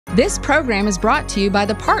This program is brought to you by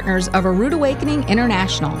the partners of A Rood Awakening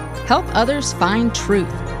International. Help others find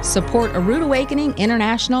truth. Support A Rood Awakening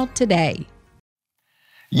International today.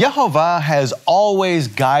 YeHoVaH has always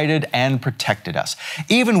guided and protected us,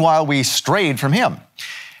 even while we strayed from Him.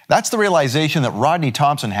 That's the realization that Rodney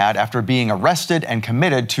Thompson had after being arrested and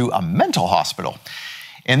committed to a mental hospital.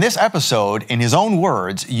 In this episode, in his own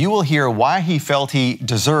words, you will hear why he felt he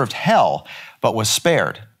deserved hell, but was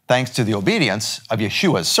spared, thanks to the obedience of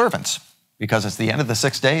Yeshua's servants. Because it's the end of the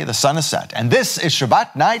sixth day, the sun is set. And this is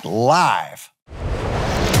Shabbat Night Live.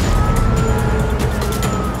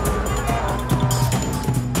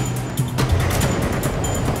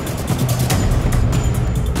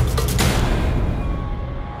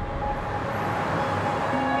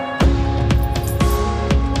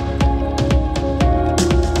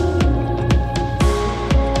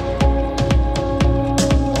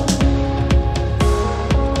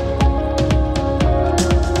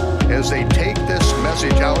 As they take this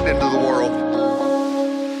message out into the world.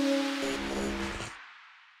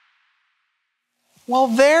 Well,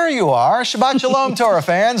 there you are. Shabbat Shalom, Torah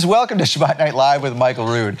fans. Welcome to Shabbat Night Live with Michael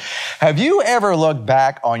Rood. Have you ever looked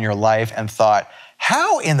back on your life and thought,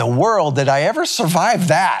 how in the world did I ever survive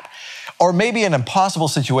that? Or maybe an impossible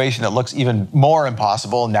situation that looks even more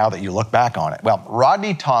impossible now that you look back on it. Well,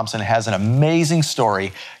 Rodney Thompson has an amazing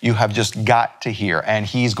story you have just got to hear, and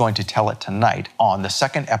he's going to tell it tonight on the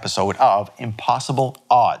second episode of Impossible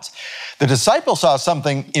Odds. The disciples saw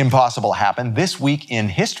something impossible happen this week in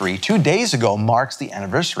history. 2 days ago marks the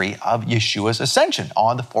anniversary of Yeshua's ascension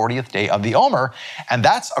on the 40th day of the Omer, and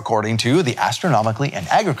that's according to the astronomically and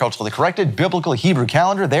agriculturally corrected biblical Hebrew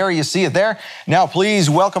calendar. There you see it there. Now please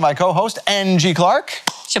welcome my co-host, Angie Clark.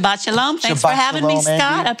 Shabbat Shalom. Thanks for having me, Scott.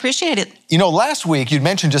 Angie. I appreciate it. You know, last week you'd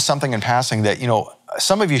mentioned just something in passing that,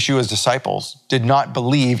 some of Yeshua's disciples did not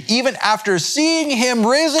believe, even after seeing him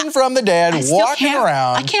risen from the dead, walking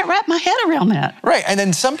around. I can't wrap my head around that. Right, and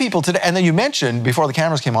then some people today, and then you mentioned before the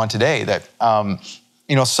cameras came on today that,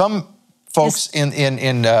 some folks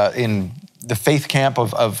in the faith camp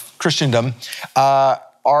of Christendom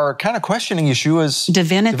are kind of questioning Yeshua's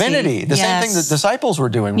divinity. The same thing that disciples were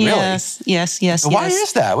doing, really. Yes. Why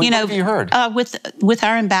is that? What have you heard? With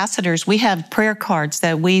our ambassadors, we have prayer cards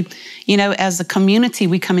that we, as a community,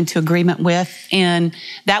 we come into agreement with. And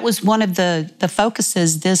that was one of the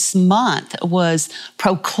focuses this month was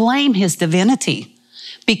proclaim his divinity,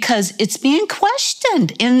 because it's being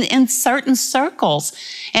questioned in certain circles.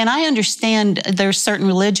 And I understand there's certain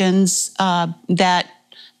religions that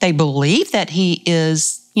they believe that he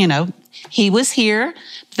is, he was here.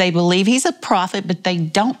 They believe he's a prophet, but they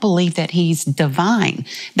don't believe that he's divine.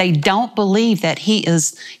 They don't believe that he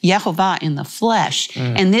is YeHoVaH in the flesh.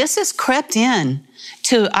 And this has crept in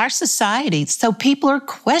to our society. So people are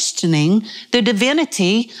questioning the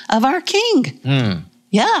divinity of our King.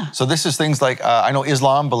 Yeah. So this is things like, I know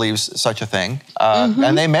Islam believes such a thing,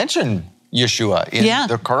 and they mention Yeshua in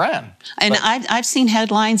the Quran. And I've seen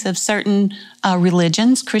headlines of certain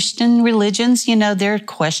religions, Christian religions, they're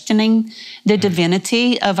questioning the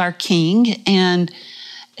divinity of our King, and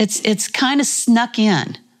it's kind of snuck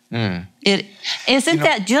in. Isn't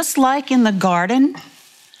that just like in the garden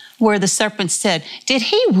where the serpent said, did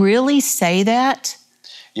he really say that?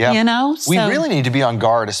 Yeah, we really need to be on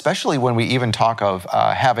guard, especially when we even talk of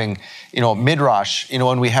having, midrash,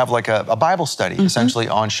 when we have like a Bible study, essentially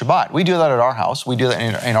on Shabbat. We do that at our house. We do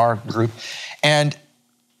that in our group. And,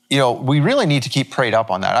 we really need to keep prayed up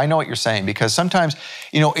on that. I know what you're saying, because sometimes,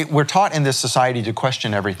 we're taught in this society to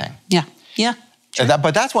question everything. Yeah.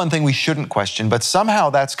 But that's one thing we shouldn't question, but somehow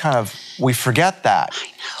that's we forget that. I know.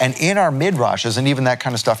 And in our midrashes and even that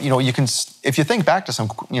kind of stuff, you can, if you think back to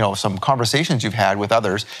some conversations you've had with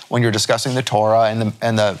others when you're discussing the Torah and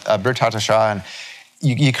the Birtat Hashah, and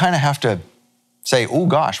you kind of have to say, oh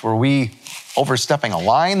gosh, were we overstepping a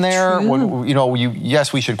line there?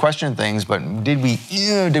 Yes, we should question things, but did we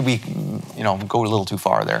go a little too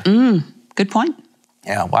far there? Good point.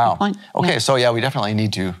 Yeah, wow. Good point. Okay, so we definitely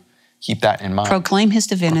need to keep that in mind. Proclaim his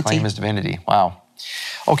divinity. Proclaim his divinity. Wow.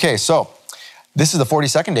 Okay, so this is the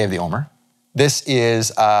 42nd day of the Omer. This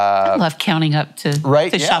is... I love counting up to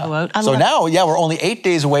Shavuot. So now, we're only 8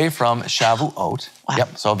 days away from Shavuot. Wow.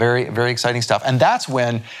 Yep, so very, very exciting stuff. And that's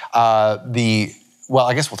when I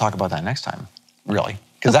guess we'll talk about that next time, really.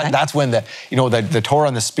 Because that's when the Torah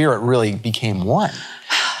and the Spirit really became one.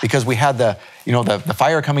 Because we had the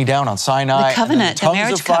fire coming down on Sinai. The covenant, the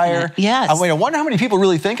marriage of fire. Covenant, yes. I wonder how many people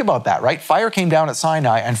really think about that, right? Fire came down at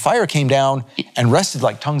Sinai, and fire came down and rested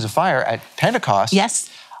like tongues of fire at Pentecost. Yes.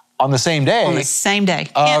 on the same day. On the same day.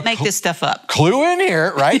 Can't make this stuff up. Clue in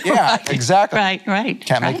here, right? Yeah, exactly. Right.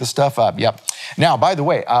 Can't make this stuff up. Yep. Now, by the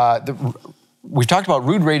way, we've talked about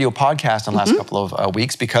Rood Radio podcast in the last couple of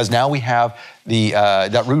weeks, because now we have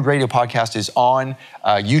that Rood Radio podcast is on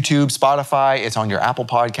YouTube, Spotify. It's on your Apple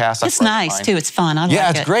Podcast. It's nice too. It's fun. I like it. Yeah,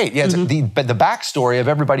 it's great. Yeah, but the backstory of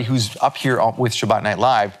everybody who's up here with Shabbat Night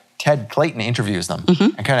Live, Ted Clayton interviews them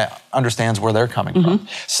and kind of understands where they're coming from.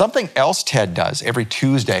 Something else Ted does every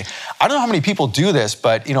Tuesday. I don't know how many people do this,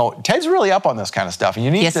 but Ted's really up on this kind of stuff, and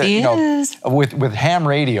you need to, he is. With ham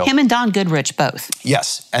radio. Him and Don Goodrich both.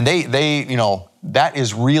 Yes, and they that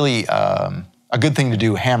is really a good thing to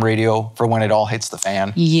do, ham radio, for when it all hits the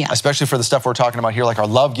fan. Yeah. Especially for the stuff we're talking about here, like our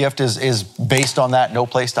love gift is based on that, No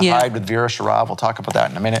Place to Hide with Vera Sharav. We'll talk about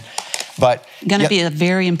that in a minute. But going to be a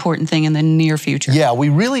very important thing in the near future. Yeah, we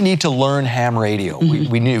really need to learn ham radio.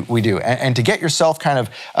 We do. And to get yourself kind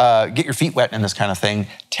of, get your feet wet in this kind of thing,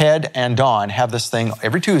 Ted and Dawn have this thing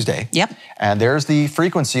every Tuesday. Yep. And there's the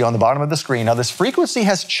frequency on the bottom of the screen. Now, this frequency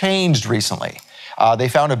has changed recently. They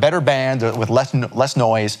found a better band with less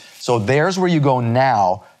noise. So there's where you go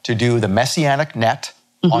now to do the Messianic Net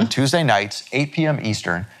on Tuesday nights, 8 p.m.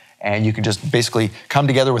 Eastern. And you can just basically come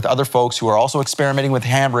together with other folks who are also experimenting with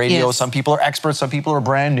ham radio. Yes. Some people are experts, some people are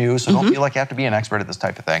brand new, so don't feel like you have to be an expert at this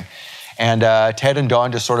type of thing. And Ted and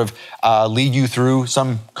Dawn just sort of lead you through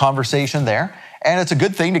some conversation there. And it's a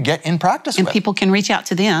good thing to get in practice with. And people can reach out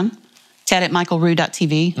to them,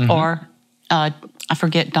 ted@michaelrood.tv, or I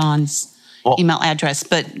forget Dawn's email address,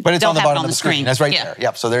 but it's on the bottom of the screen. That's right there.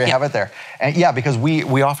 Yep, so there you have it there. And yeah, because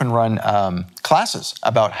we often run classes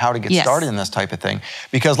about how to get started in this type of thing.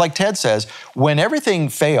 Because like Ted says, when everything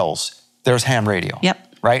fails, there's ham radio.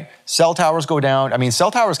 Yep. Right? Cell towers go down. I mean, cell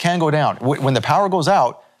towers can go down. When the power goes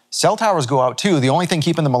out, cell towers go out too. The only thing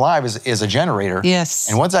keeping them alive is a generator. Yes.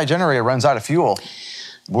 And once that generator runs out of fuel,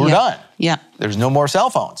 we're done. Yep. There's no more cell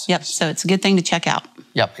phones. Yep, so it's a good thing to check out.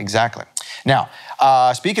 Yep, exactly. Now,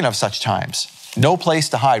 speaking of such times, No Place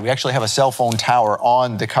to Hide. We actually have a cell phone tower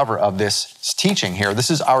on the cover of this teaching here. This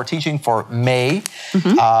is our teaching for May,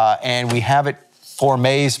 and we have it for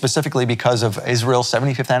May specifically because of Israel's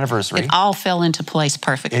 75th anniversary. It all fell into place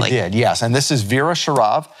perfectly. It did, yes. And this is Vera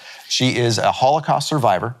Sharav. She is a Holocaust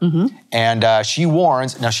survivor, and she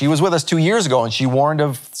warns. Now, she was with us 2 years ago, and she warned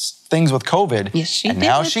of things with COVID. Yes, she did. And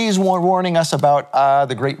now she's warning us about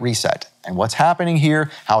the Great Reset and what's happening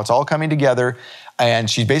here, how it's all coming together. And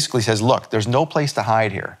she basically says, look, there's no place to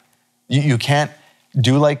hide here. You can't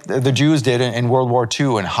do like the Jews did in World War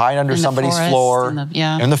II and hide under somebody's floor,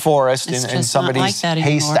 in the forest, in somebody's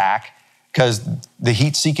haystack, because the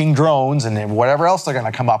heat-seeking drones and whatever else they're going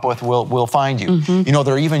to come up with will find you.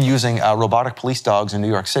 They're even using robotic police dogs in New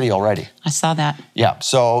York City already. I saw that. Yeah,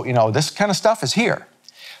 so, this kind of stuff is here.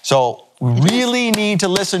 So we really need to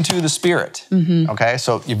listen to the Spirit, okay?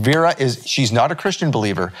 So Vera she's not a Christian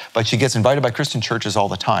believer, but she gets invited by Christian churches all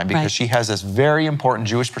the time because she has this very important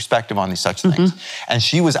Jewish perspective on these such things. And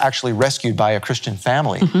she was actually rescued by a Christian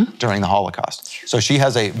family during the Holocaust. So she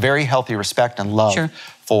has a very healthy respect and love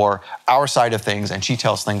for our side of things, and she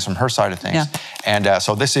tells things from her side of things. And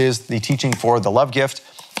so this is the teaching for the love gift.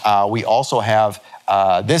 We also have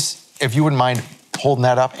this, if you wouldn't mind holding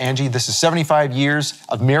that up, Angie. This is 75 years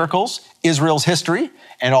of miracles, Israel's history,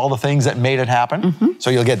 and all the things that made it happen.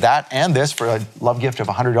 So you'll get that and this for a love gift of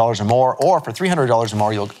 $100 or more, or for $300 or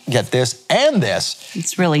more, you'll get this and this.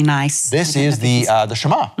 It's really nice. This is the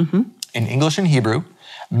Shema in English and Hebrew,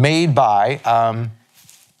 made by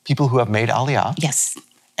people who have made Aliyah. Yes.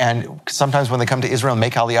 And sometimes when they come to Israel and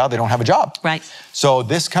make Aliyah, they don't have a job. Right. So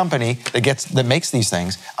this company that makes these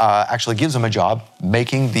things actually gives them a job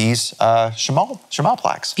making these Shema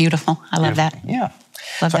plaques. Beautiful. I love that. Yeah.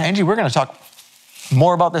 Love so that. Angie, we're going to talk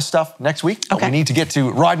more about this stuff next week. But we need to get to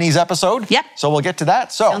Rodney's episode. Yep. So we'll get to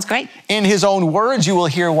that. So sounds great. In his own words, you will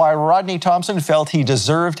hear why Rodney Thompson felt he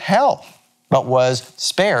deserved hell, but was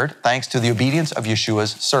spared thanks to the obedience of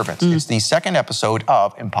Yeshua's servants. It's the second episode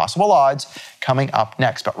of Impossible Odds coming up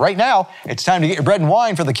next. But right now, it's time to get your bread and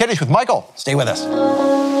wine for the Kiddush with Michael. Stay with us.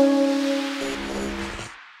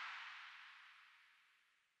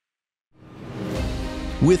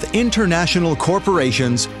 With international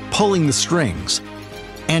corporations pulling the strings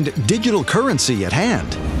and digital currency at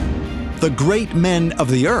hand, the great men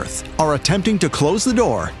of the earth are attempting to close the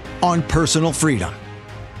door on personal freedom.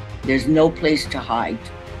 There's no place to hide.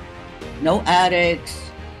 No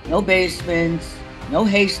attics, no basements, no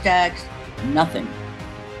haystacks, nothing.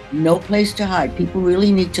 No place to hide. People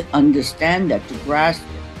really need to understand that, to grasp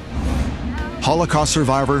it. Holocaust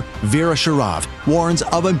survivor Vera Sharav warns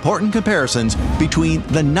of important comparisons between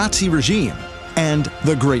the Nazi regime and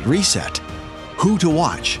the Great Reset. who to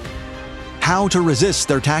watch, how to resist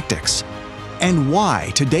their tactics, and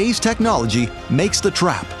why today's technology makes the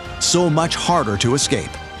trap so much harder to escape.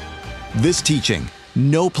 This teaching,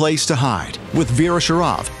 No Place to Hide, with Vera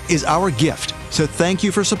Sharav, is our gift to thank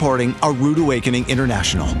you for supporting a Rood Awakening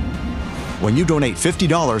International. When you donate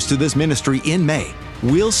 $50 to this ministry in May,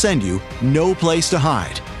 we'll send you No Place to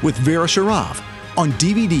Hide with Vera Sharav on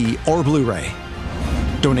DVD or Blu-ray.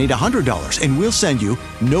 Donate $100 and we'll send you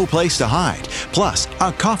No Place to Hide, plus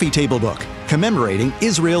a coffee table book commemorating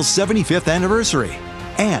Israel's 75th anniversary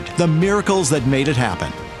and the miracles that made it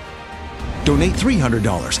happen. Donate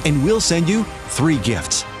 $300 and we'll send you 3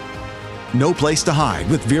 gifts. No Place to Hide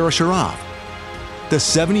with Vera Sharav, the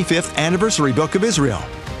 75th Anniversary Book of Israel,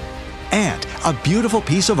 and a beautiful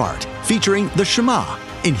piece of art featuring the Shema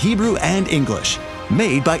in Hebrew and English,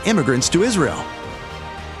 made by immigrants to Israel.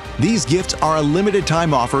 These gifts are a limited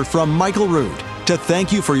time offer from Michael Rood to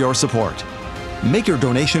thank you for your support. Make your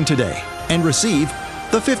donation today and receive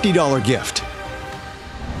the $50 gift,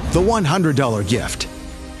 the $100 gift,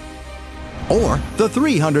 or the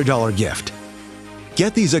 $300 gift.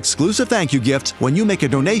 Get these exclusive thank you gifts when you make a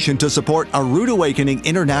donation to support a Rood Awakening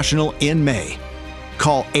International in May.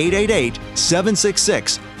 Call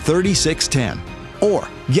 888-766-3610 or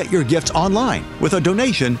get your gifts online with a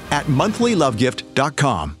donation at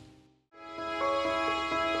monthlylovegift.com.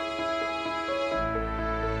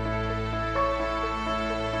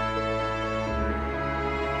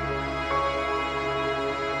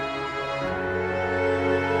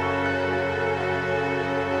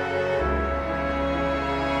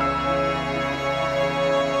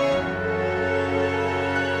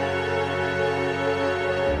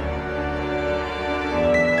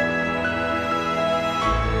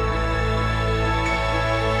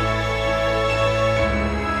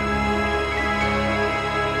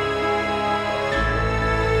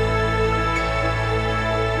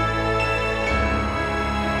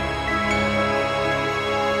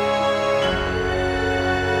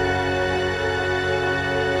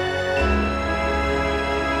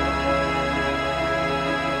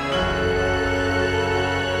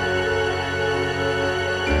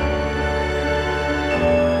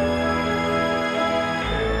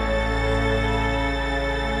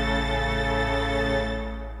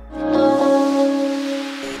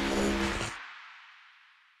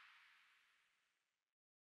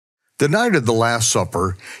 The night of the Last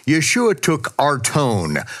Supper, Yeshua took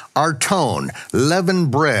arton, leavened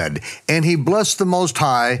bread, and he blessed the Most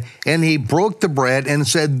High, and he broke the bread and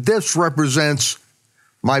said, "This represents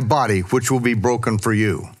my body, which will be broken for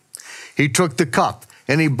you." He took the cup,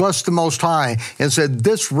 and he blessed the Most High and said,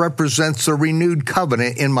 "This represents the renewed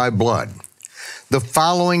covenant in my blood." The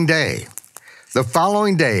following day,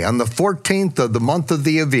 on the 14th of the month of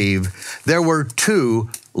the Aviv, there were 2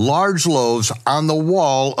 large loaves on the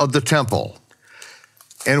wall of the temple.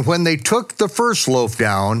 And when they took the first loaf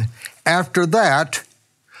down, after that,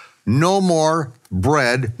 no more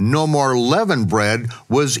bread, no more leavened bread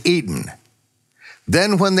was eaten.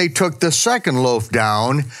 Then when they took the second loaf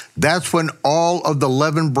down, that's when all of the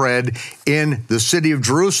leavened bread in the city of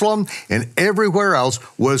Jerusalem and everywhere else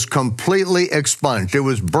was completely expunged. It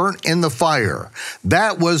was burnt in the fire.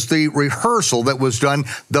 That was the rehearsal that was done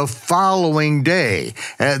the following day,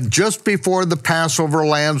 just before the Passover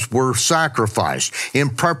lambs were sacrificed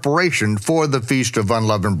in preparation for the Feast of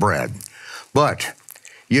Unleavened Bread. But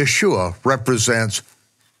Yeshua represents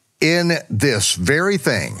in this very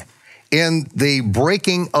thing, in the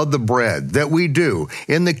breaking of the bread that we do,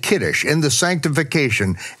 in the Kiddush, in the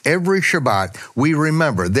sanctification, every Shabbat, we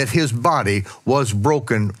remember that his body was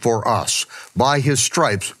broken for us. By his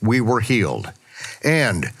stripes, we were healed.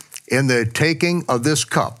 And in the taking of this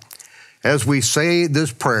cup, as we say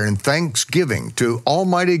this prayer in thanksgiving to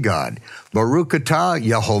Almighty God, Baruch atah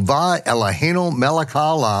YeHoVaH Eloheinu melech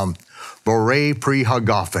haolam, borei pri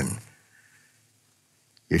hagafen.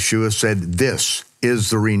 Yeshua said, "This is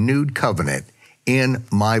the renewed covenant in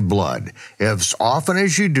my blood. As often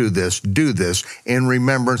as you do this in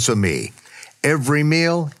remembrance of me." Every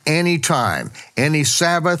meal, any time, any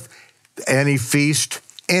Sabbath, any feast,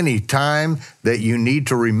 any time that you need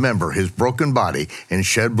to remember his broken body and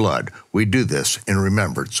shed blood, we do this in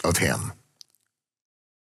remembrance of him.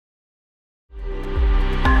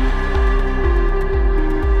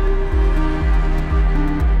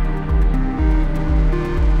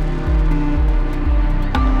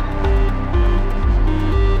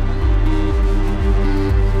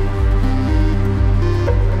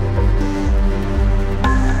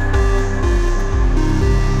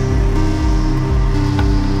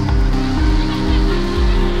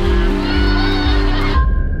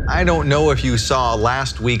 I don't know if you saw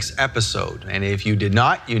last week's episode, and if you did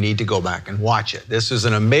not, you need to go back and watch it. This is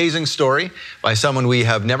an amazing story by someone we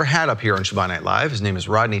have never had up here on Shabbat Night Live. His name is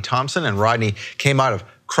Rodney Thompson, and Rodney came out of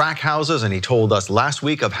crack houses, and he told us last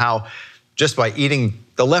week of how just by eating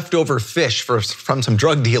the leftover fish from some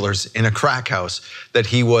drug dealers in a crack house that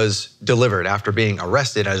he was delivered after being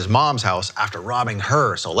arrested at his mom's house after robbing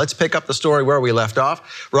her. So let's pick up the story where we left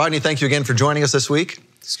off. Rodney, thank you again for joining us this week.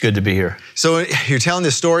 It's good to be here. So you're telling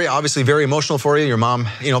this story, obviously very emotional for you. Your mom,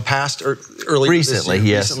 passed early recently, this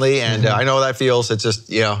year, yes. Recently, and I know how that feels. It's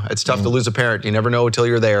just, it's tough to lose a parent. You never know until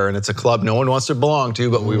you're there, and it's a club no one wants to belong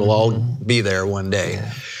to, but we will all be there one day.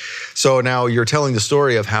 Yeah. So now you're telling the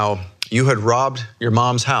story of how you had robbed your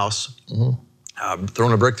mom's house,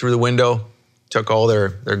 thrown a brick through the window, took all their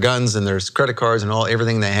guns and their credit cards and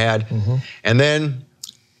everything they had, and then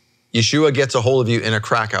Yeshua gets a hold of you in a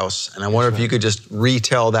crack house, and I wonder if you could just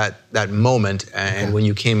retell that moment and when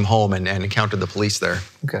you came home and encountered the police there.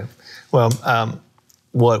 Okay. Well,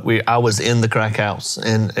 I was in the crack house,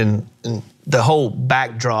 and the whole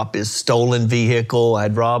backdrop is stolen vehicle.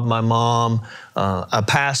 I'd robbed my mom. A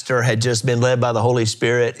pastor had just been led by the Holy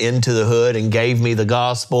Spirit into the hood and gave me the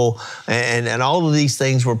gospel, and all of these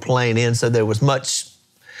things were playing in. So there was much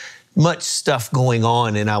stuff going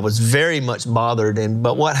on, and I was very much bothered.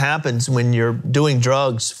 But what happens when you're doing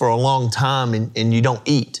drugs for a long time and you don't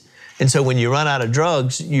eat? And so when you run out of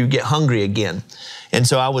drugs, you get hungry again. And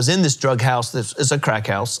so I was in this drug house, it's a crack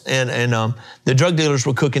house, and the drug dealers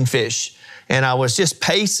were cooking fish. And I was just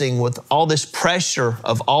pacing with all this pressure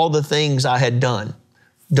of all the things I had done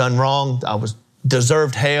wrong. I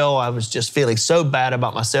deserved hell. I was just feeling so bad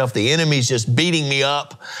about myself. The enemy's just beating me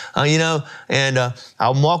up, and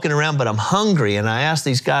I'm walking around, but I'm hungry. And I asked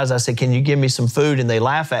these guys, I said, can you give me some food? And they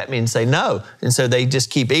laugh at me and say, no. And so they just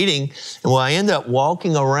keep eating. And well, I ended up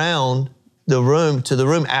walking around the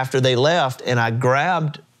room after they left, and I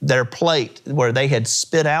grabbed their plate where they had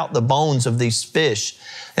spit out the bones of these fish,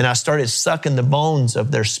 and I started sucking the bones of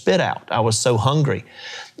their spit out. I was so hungry.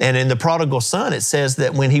 And in the prodigal son, it says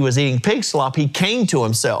that when he was eating pig slop, he came to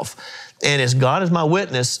himself. And as God is my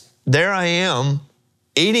witness, there I am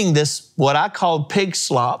eating this, what I called pig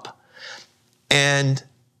slop, and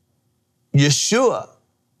Yeshua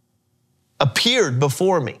appeared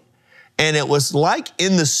before me. And it was like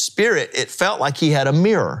in the spirit, it felt like he had a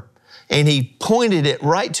mirror. And he pointed it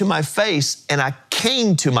right to my face, and I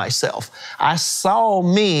came to myself. I saw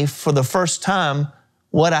me for the first time,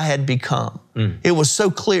 what I had become. It was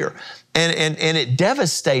so clear, and it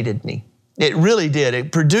devastated me. It really did.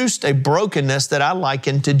 It produced a brokenness that I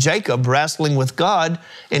likened to Jacob wrestling with God,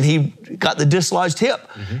 and he got the dislodged hip.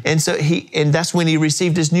 And so that's when he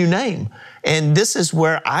received his new name. And this is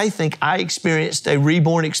where I think I experienced a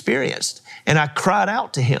reborn experience. And I cried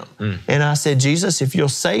out to him. And I said, Jesus, if you'll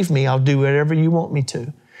save me, I'll do whatever you want me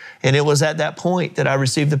to. And it was at that point that I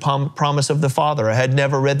received the promise of the Father. I had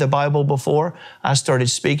never read the Bible before. I started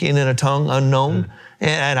speaking in a tongue unknown,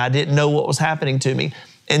 and I didn't know what was happening to me.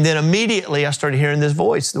 And then immediately I started hearing this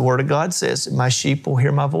voice. The Word of God says, my sheep will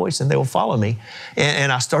hear my voice and they will follow me.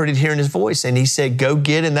 And I started hearing his voice, and he said, go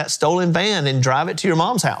get in that stolen van and drive it to your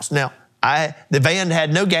mom's house. Now, the van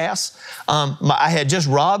had no gas. I had just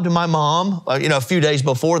robbed my mom, a few days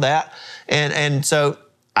before that. And so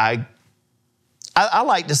I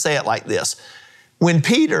like to say it like this. When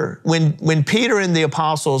Peter and the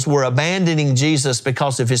apostles were abandoning Jesus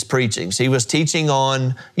because of his preachings, he was teaching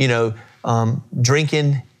on,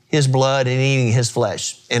 drinking his blood and eating his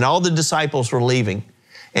flesh. And all the disciples were leaving.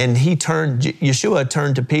 And Yeshua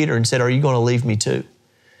turned to Peter and said, are you going to leave me too?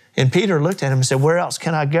 And Peter looked at him and said, where else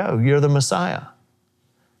can I go? You're the Messiah.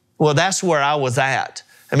 Well, that's where I was at.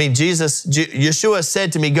 I mean, Yeshua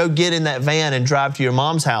said to me, go get in that van and drive to your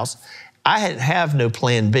mom's house. I didn't have no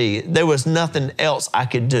plan B. There was nothing else I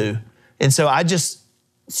could do. And so I just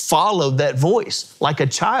followed that voice like a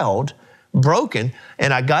child, broken.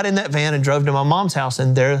 And I got in that van and drove to my mom's house,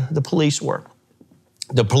 and there the police were.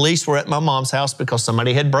 The police were at my mom's house because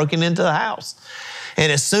somebody had broken into the house. And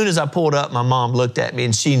as soon as I pulled up, my mom looked at me,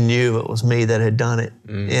 and she knew it was me that had done it.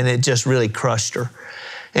 And it just really crushed her.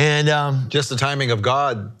 And just the timing of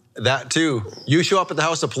God, that too. You show up at the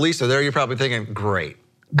house, the police are there, you're probably thinking, great.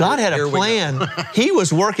 God had a plan. He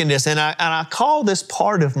was working this, and I call this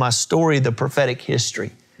part of my story the prophetic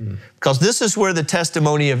history, because this is where the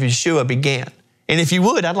testimony of Yeshua began. And if you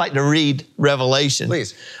would, I'd like to read Revelation.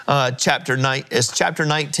 Please. Chapter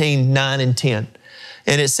 19, 9 and 10.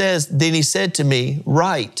 And it says, then he said to me,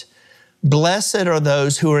 write, blessed are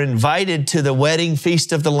those who are invited to the wedding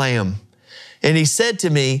feast of the Lamb. And he said to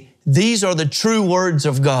me, these are the true words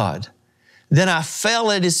of God. Then I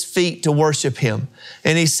fell at his feet to worship him.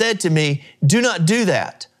 And he said to me, do not do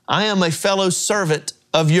that. I am a fellow servant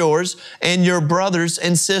of yours and your brothers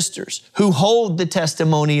and sisters who hold the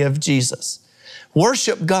testimony of Jesus.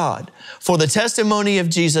 Worship God, for the testimony of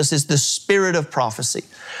Jesus is the spirit of prophecy.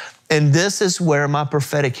 And this is where my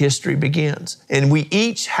prophetic history begins. And we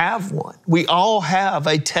each have one. We all have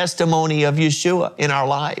a testimony of Yeshua in our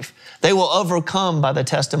life. They will overcome by the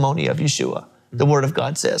testimony of Yeshua, the Word of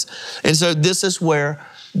God says. And so this is where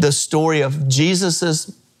the story of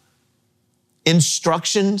Jesus's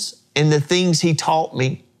instructions and the things he taught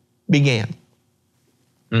me began.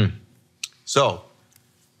 So,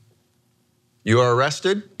 you are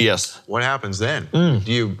arrested? Yes. What happens then?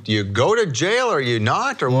 Do you go to jail or are you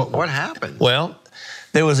not? Or what happened? Well,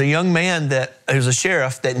 there was a young man he was a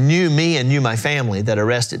sheriff that knew me and knew my family that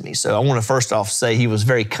arrested me. So I want to first off say he was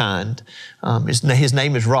very kind. His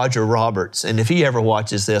name is Roger Roberts. And if he ever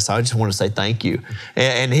watches this, I just want to say thank you.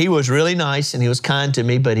 And he was really nice and he was kind to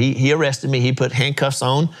me, but he arrested me. He put handcuffs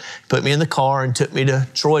on, put me in the car and took me to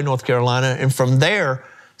Troy, North Carolina. And from there,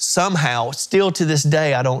 somehow, still to this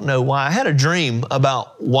day, I don't know why, I had a dream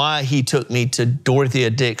about why he took me to Dorothea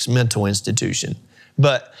Dix Mental Institution.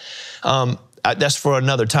 But that's for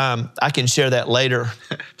another time. I can share that later.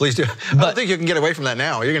 Please do. I don't think you can get away from that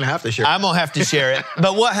now. You're going to have to share it. I'm going to have to share it.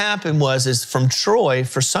 But what happened is from Troy,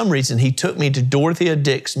 for some reason, he took me to Dorothea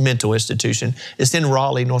Dix Mental Institution. It's in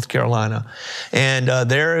Raleigh, North Carolina. And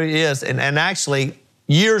there it is. And actually,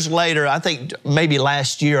 years later, I think maybe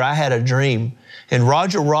last year, I had a dream. And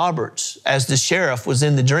Roger Roberts, as the sheriff, was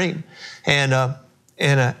in the dream. And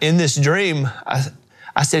in this dream,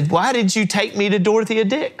 I said, why did you take me to Dorothea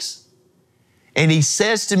Dix? And he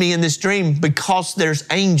says to me in this dream, because there's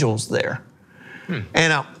angels there.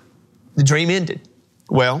 And the dream ended.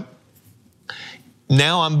 Well,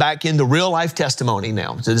 now I'm back in the real life testimony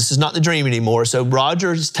now. So this is not the dream anymore. So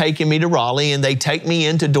Roger's taking me to Raleigh and they take me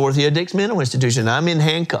into Dorothea Dix Mental Institution. I'm in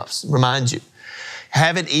handcuffs, remind you.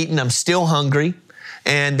 Haven't eaten, I'm still hungry.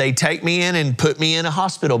 And they take me in and put me in a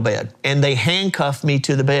hospital bed. And they handcuff me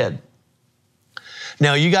to the bed.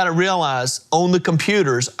 Now, you got to realize, on the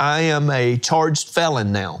computers, I am a charged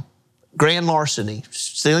felon now. Grand larceny,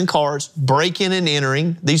 stealing cars, breaking and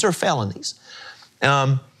entering. These are felonies.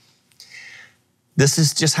 This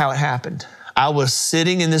is just how it happened. I was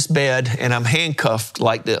sitting in this bed, and I'm handcuffed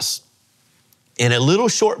like this. And a little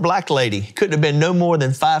short black lady, couldn't have been no more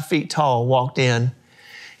than 5 feet tall, walked in,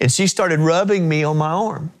 and she started rubbing me on my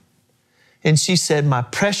arm. And she said, my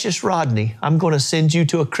precious Rodney, I'm going to send you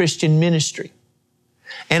to a Christian ministry.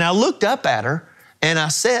 And I looked up at her and I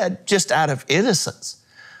said, just out of innocence,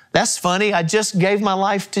 that's funny, I just gave my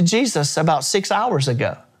life to Jesus about 6 hours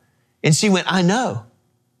ago. And she went, I know.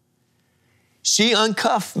 She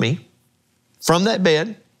uncuffed me from that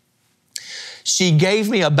bed. She gave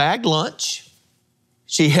me a bag lunch.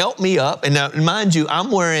 She helped me up. And now, mind you,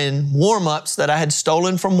 I'm wearing warm-ups that I had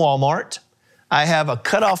stolen from Walmart. I have a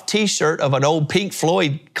cut-off T-shirt of an old Pink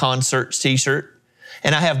Floyd concert T-shirt.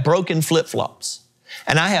 And I have broken flip-flops.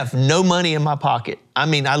 And I have no money in my pocket. I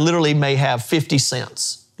mean, I literally may have 50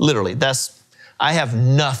 cents. Literally, I have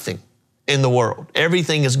nothing in the world.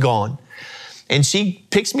 Everything is gone. And she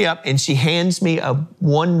picks me up and she hands me a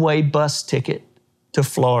one-way bus ticket to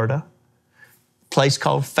Florida, a place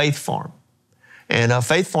called Faith Farm. And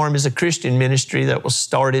Faith Farm is a Christian ministry that was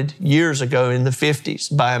started years ago in the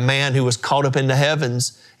 50s by a man who was caught up in the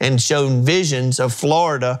heavens and shown visions of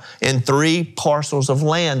Florida and 3 parcels of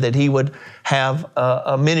land that he would have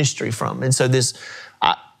a ministry from. And so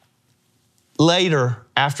later,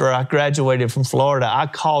 after I graduated from Florida, I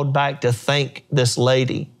called back to thank this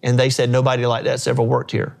lady, and they said nobody like that's ever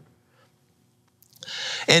worked here.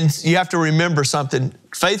 And you have to remember something.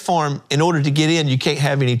 Faith Farm, in order to get in, you can't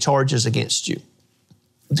have any charges against you.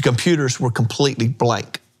 The computers were completely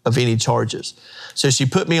blank of any charges. So she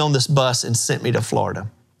put me on this bus and sent me to Florida.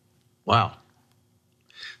 Wow.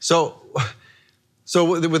 So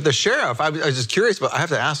with the sheriff, I was just curious, but I have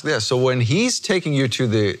to ask this. So when he's taking you to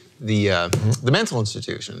the mental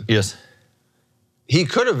institution, yes, he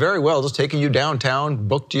could have very well just taken you downtown,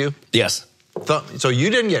 booked you. Yes. So you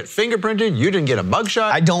didn't get fingerprinted, you didn't get a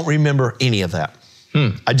mugshot? I don't remember any of that.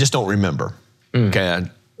 I just don't remember. Okay.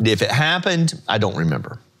 If it happened, I don't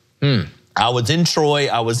remember. I was in Troy,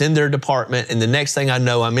 I was in their department, and the next thing I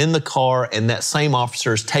know, I'm in the car, and that same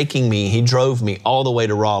officer is taking me. He drove me all the way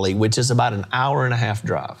to Raleigh, which is about an hour-and-a-half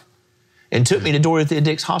drive, and took me to Dorothea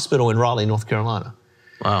Dix Hospital in Raleigh, North Carolina.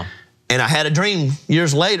 Wow. And I had a dream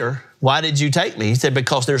years later. Why did you take me? He said,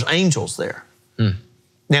 because there's angels there.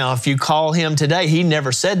 Now, if you call him today, he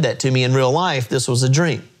never said that to me in real life. This was a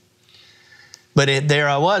dream. But there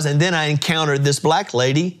I was. And then I encountered this black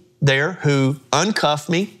lady there who uncuffed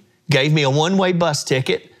me, gave me a one-way bus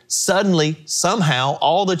ticket. Suddenly, somehow,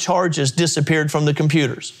 all the charges disappeared from the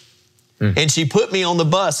computers. And she put me on the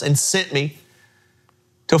bus and sent me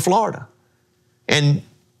to Florida. And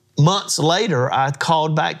months later, I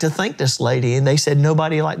called back to thank this lady, and they said,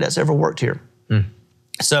 nobody like that's ever worked here.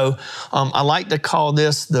 So I like to call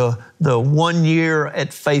this the 1 year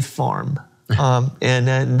at Faith Farm.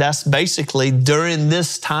 And that's basically during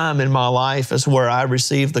this time in my life is where I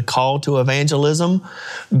received the call to evangelism.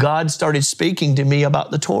 God started speaking to me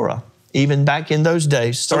about the Torah. Even back in those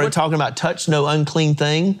days, started talking about touch no unclean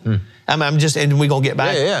thing. I'm just, and we're gonna get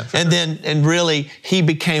back. And really, he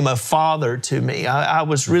became a father to me. I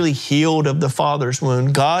was really healed of the father's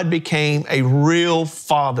wound. God became a real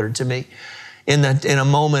father to me in a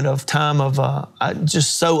moment of time of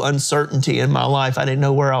just so uncertainty in my life. I didn't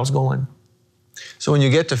know where I was going. So when you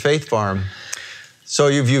get to Faith Farm, so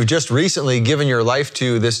you've just recently given your life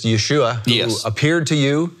to this Yeshua who appeared to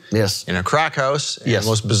you in a crack house in the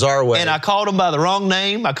most bizarre way. And I called him by the wrong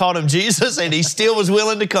name. I called him Jesus, and he still was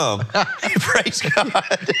willing to come. Praise God.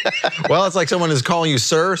 Well, it's like someone is calling you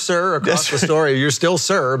sir across the story. You're still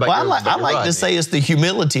sir, but I like to say it's the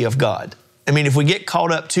humility of God. I mean, if we get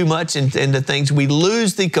caught up too much into things, we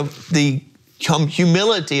lose the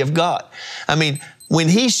humility of God. I mean, when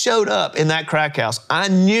he showed up in that crack house, I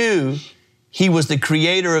knew he was the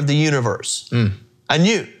creator of the universe. I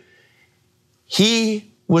knew.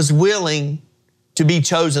 He was willing to be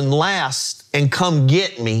chosen last and come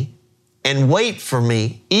get me and wait for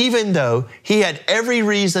me, even though he had every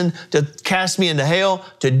reason to cast me into hell,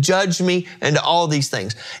 to judge me, and to all these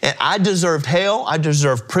things. And I deserved hell, I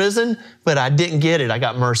deserved prison, but I didn't get it. I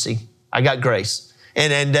got mercy. I got grace.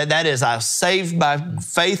 And that is, I was saved by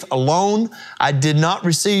faith alone. I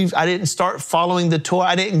didn't start following the Torah.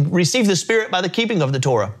 I didn't receive the Spirit by the keeping of the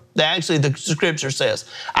Torah. Actually, the scripture says,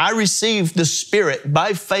 I received the Spirit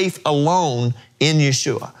by faith alone in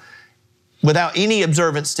Yeshua, without any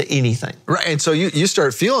observance to anything. Right, and so you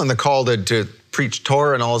start feeling the call to preach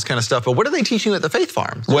Torah and all this kind of stuff, but what are they teaching you at the Faith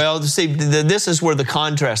Farm? Well, see, this is where the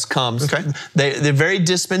contrast comes. They're very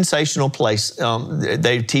dispensational place.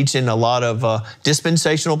 They teach in a lot of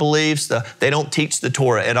dispensational beliefs. They don't teach the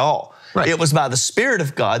Torah at all. It was by the Spirit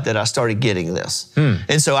of God that I started getting this.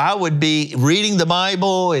 And so I would be reading the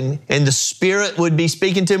Bible and the Spirit would be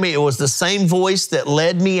speaking to me. It was the same voice that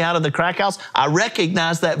led me out of the crack house. I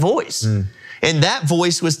recognized that voice. And that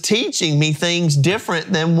voice was teaching me things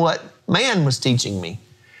different than what man was teaching me.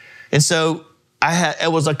 And so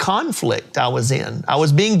it was a conflict I was in. I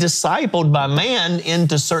was being discipled by man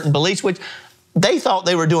into certain beliefs, which they thought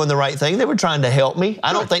they were doing the right thing. They were trying to help me.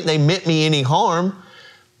 I don't think they meant me any harm,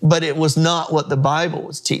 but it was not what the Bible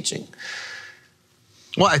was teaching.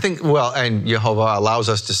 Well, I think, and YeHoVaH allows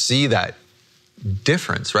us to see that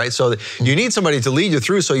difference, right? So you need somebody to lead you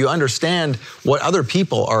through so you understand what other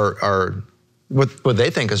people are what they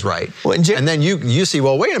think is right. And then you see,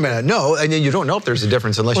 well, wait a minute, no, and then you don't know if there's a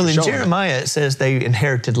difference unless you show them. Well, in Jeremiah, it says they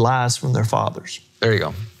inherited lies from their fathers. There you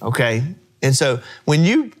go. Okay? And so when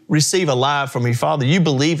you receive a lie from your father, you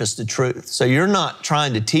believe it's the truth. So you're not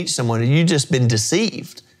trying to teach someone, you've just been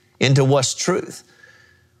deceived into what's truth.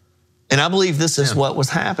 And I believe this is what was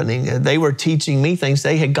happening. They were teaching me things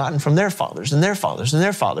they had gotten from their fathers and their fathers and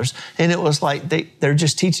their fathers. And it was like they're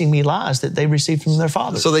just teaching me lies that they received from their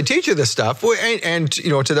fathers. So they teach you this stuff, and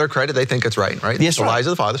to their credit, they think it's right? Yes, the lies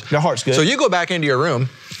of the fathers. Their heart's good. So you go back into your room,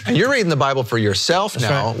 and you're reading the Bible for yourself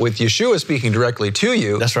with Yeshua speaking directly to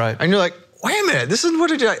you. That's right. And you're like, wait a minute, this is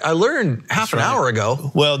what I learned half an hour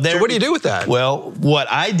ago. Well, so what do you do with that? Well,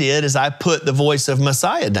 what I did is I put the voice of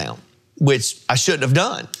Messiah down, which I shouldn't have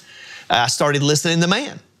done. I started listening to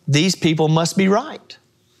man. These people must be right.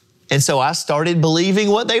 And so I started believing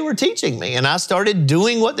what they were teaching me, and I started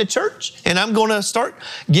doing what the church, and I'm going to start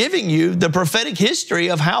giving you the prophetic history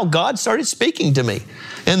of how God started speaking to me.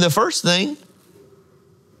 And the first thing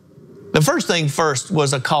first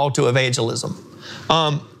was a call to evangelism.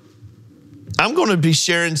 I'm going to be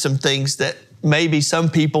sharing some things that maybe some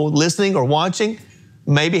people listening or watching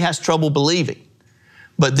maybe has trouble believing.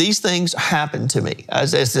 But these things happened to me.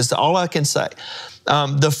 That's all I can say.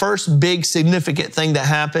 The first big significant thing that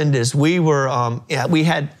happened is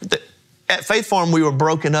at Faith Farm, we were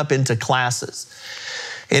broken up into classes.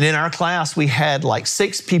 And in our class, we had like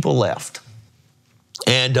 6 people left.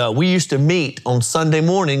 And we used to meet on Sunday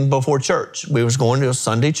morning before church. We was going to a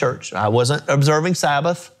Sunday church. I wasn't observing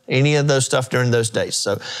Sabbath, any of those stuff during those days.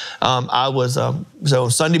 So so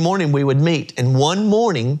Sunday morning we would meet. And one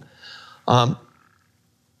morning,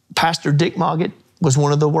 Pastor Dick Mogget was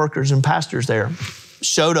one of the workers and pastors there,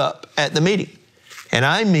 showed up at the meeting. And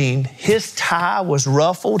I mean, his tie was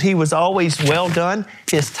ruffled. He was always well done.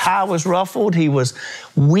 His tie was ruffled. He was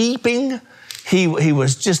weeping. He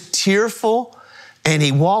was just tearful. And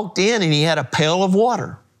he walked in and he had a pail of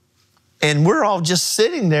water. And we're all just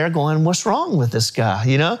sitting there going, what's wrong with this guy,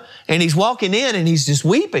 you know? And he's walking in and he's just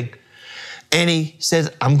weeping. And he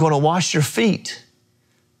says, I'm going to wash your feet.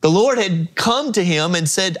 The Lord had come to him and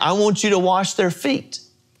said, I want you to wash their feet.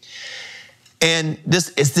 And this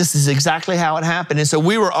is exactly how it happened. And so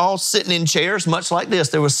we were all sitting in chairs much like this.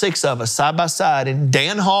 There were 6 of us side by side. And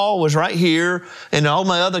Dan Hall was right here. And all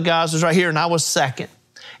my other guys was right here. And I was second.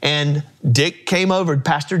 And Dick came over,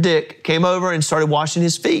 Pastor Dick came over and started washing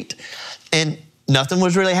his feet. And nothing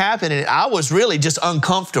was really happening. I was really just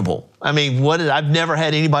uncomfortable. I mean, I've never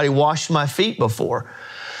had anybody wash my feet before.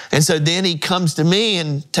 And so then he comes to me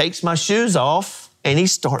and takes my shoes off and he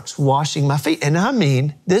starts washing my feet. And I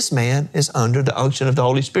mean, this man is under the unction of the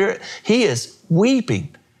Holy Spirit. He is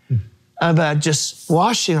weeping about just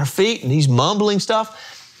washing our feet, and he's mumbling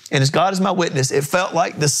stuff. And as God is my witness, it felt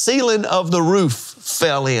like the ceiling of the roof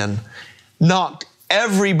fell in, knocked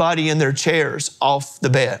everybody in their chairs off the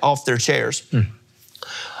bed, off their chairs.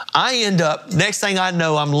 I end up, next thing I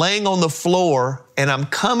know, I'm laying on the floor and I'm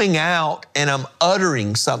coming out and I'm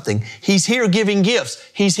uttering something. He's here giving gifts.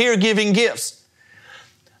 He's here giving gifts.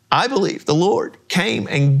 I believe the Lord came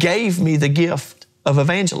and gave me the gift of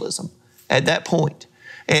evangelism at that point.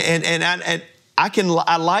 And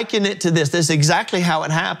I liken it to this. This is exactly how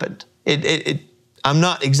it happened. I'm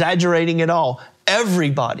not exaggerating at all.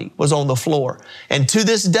 Everybody was on the floor. And to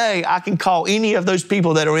this day, I can call any of those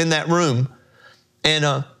people that are in that room and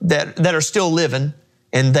that are still living,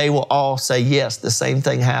 and they will all say, yes, the same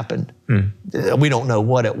thing happened. We don't know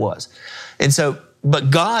what it was. And so,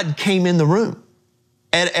 but God came in the room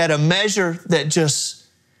at a measure that just,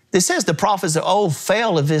 it says the prophets of old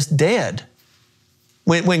fell of this dead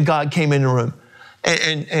when God came in the room.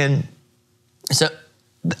 And so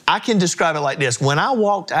I can describe it like this. When I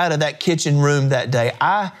walked out of that kitchen room that day,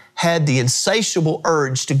 I had the insatiable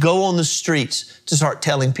urge to go on the streets to start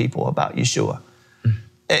telling people about Yeshua.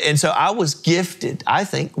 And so I was gifted, I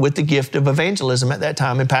think, with the gift of evangelism at that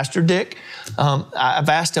time. And Pastor Dick, I've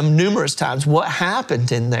asked him numerous times, what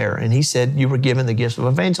happened in there? And he said, you were given the gift of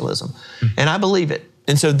evangelism. And I believe it.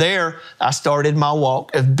 And so there, I started my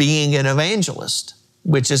walk of being an evangelist,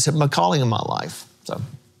 which is my calling in my life. So,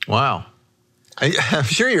 wow. I'm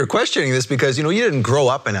sure you're questioning this because, you didn't grow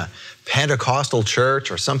up in a Pentecostal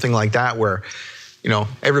church or something like that where,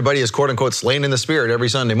 everybody is quote unquote slain in the spirit every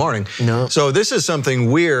Sunday morning. No. So this is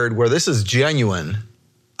something weird where this is genuine.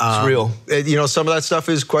 It's real. Some of that stuff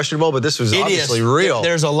is questionable, but this was obviously real.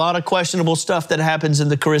 There's a lot of questionable stuff that happens in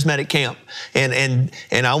the charismatic camp, and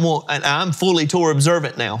I'm fully Torah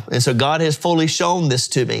observant now, and so God has fully shown this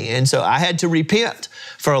to me, and so I had to repent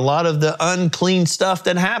for a lot of the unclean stuff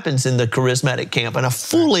that happens in the charismatic camp, and I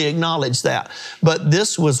fully acknowledge that. But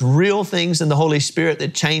this was real things in the Holy Spirit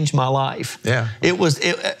that changed my life. Yeah, it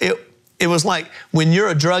was like when you're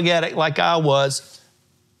a drug addict like I was.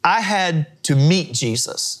 I had to meet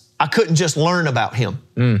Jesus. I couldn't just learn about him.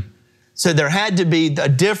 So there had to be a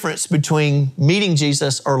difference between meeting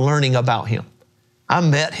Jesus or learning about him. I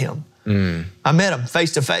met him. I met him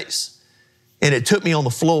face to face. And it took me on the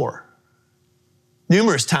floor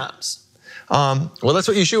numerous times. Well, that's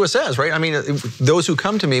what Yeshua says, right? I mean, those who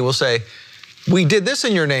come to me will say, we did this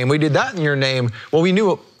in your name, we did that in your name. Well, we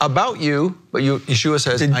knew about you, but Yeshua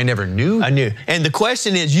says, I never knew. I knew. And the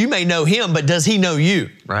question is, you may know him, but does he know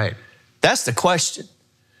you? Right. That's the question.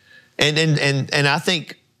 And I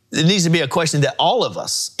think it needs to be a question that all of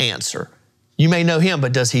us answer. You may know him,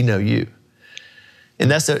 but does he know you?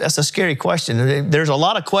 And that's a scary question. There's a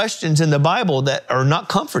lot of questions in the Bible that are not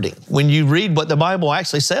comforting when you read what the Bible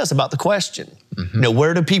actually says about the question.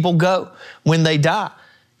 Where do people go when they die?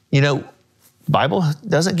 Bible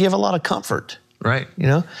doesn't give a lot of comfort. Right.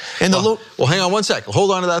 And well, hang on one sec.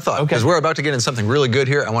 Hold on to that thought, because we're about to get into something really good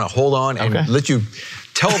here. I want to hold on and let you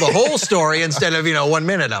tell the whole story instead of, 1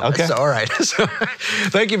 minute of it. So, all right. So,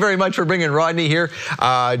 thank you very much for bringing Rodney here.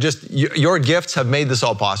 Your gifts have made this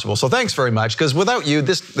all possible. So thanks very much, because without you,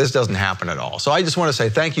 this doesn't happen at all. So I just want to say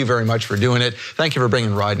thank you very much for doing it. Thank you for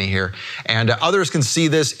bringing Rodney here. And others can see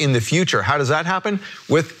this in the future. How does that happen?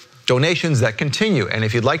 With donations that continue. And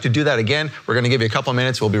if you'd like to do that again, we're going to give you a couple of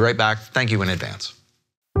minutes. We'll be right back. Thank you in advance.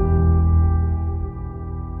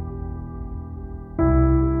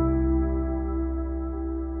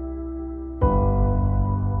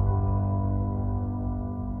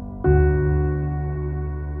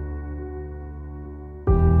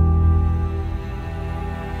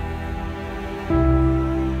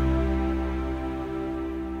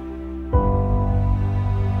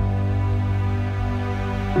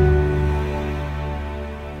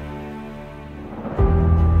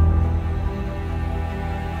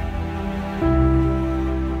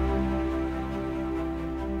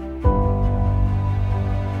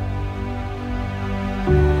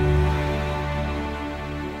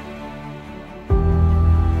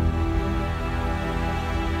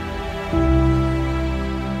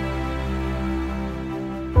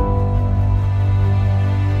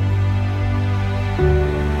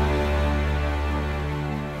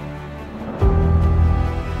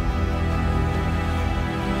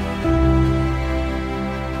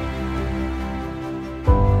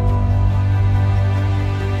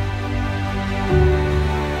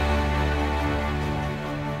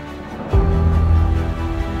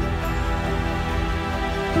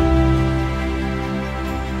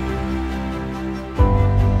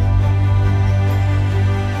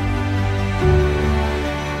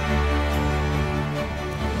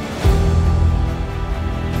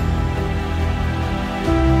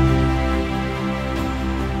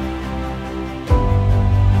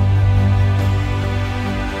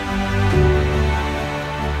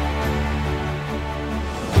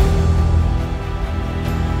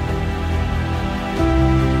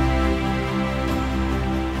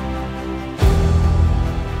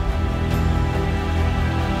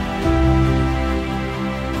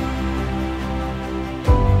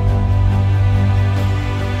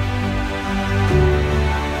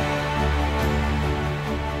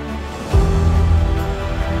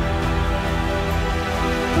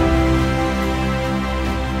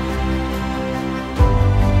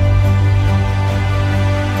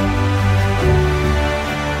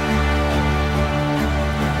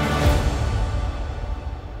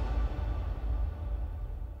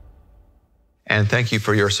 and thank you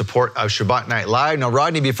for your support of Shabbat Night Live. Now,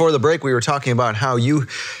 Rodney, before the break, we were talking about how you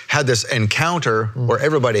had this encounter where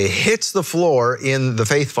everybody hits the floor in the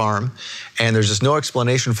Faith Farm, and there's just no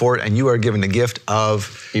explanation for it, and you are given the gift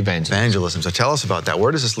of evangelism. So tell us about that.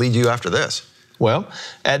 Where does this lead you after this? Well,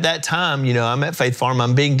 at that time, you know, I'm at Faith Farm.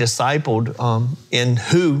 I'm being discipled in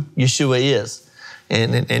who Yeshua is.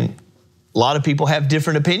 And a lot of people have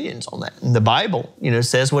different opinions on that. And the Bible, you know,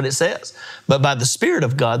 says what it says. But by the Spirit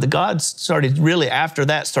of God, the God started really after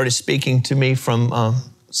that started speaking to me from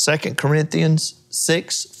 2 Corinthians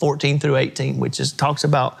 6, 14 through 18, which talks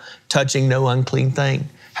about touching no unclean thing.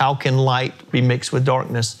 How can light be mixed with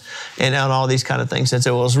darkness? And all these kind of things. And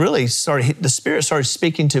so it was really the Spirit started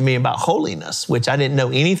speaking to me about holiness, which I didn't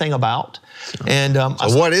know anything about. And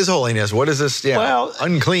so what is holiness? What is this? Yeah, well,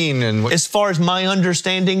 unclean and as far as my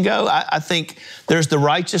understanding go, I think there's the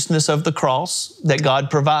righteousness of the cross that God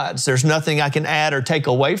provides. There's nothing I can add or take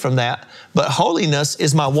away from that. But holiness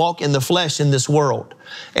is my walk in the flesh in this world.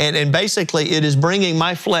 And basically it is bringing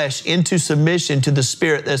my flesh into submission to the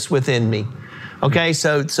Spirit that's within me. Okay,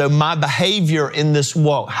 so my behavior in this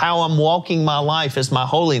walk, how I'm walking my life is my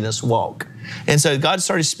holiness walk. And so God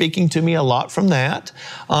started speaking to me a lot from that.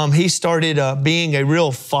 He started being a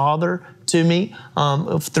real father to me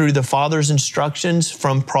through the Father's instructions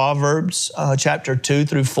from Proverbs chapter 2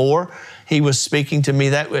 through 4. He was speaking to me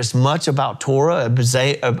that was much about Torah,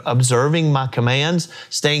 observing my commands,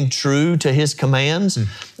 staying true to His commands.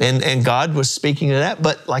 And God was speaking to that.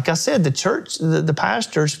 But like I said, the church, the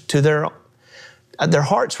pastors, to their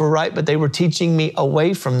hearts were right, but they were teaching me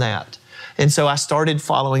away from that. And so I started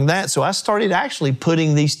following that. So I started actually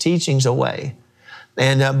putting these teachings away.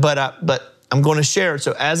 And but I'm going to share it.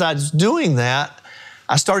 So as I was doing that,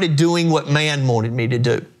 I started doing what man wanted me to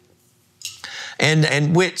do.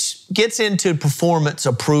 And which gets into performance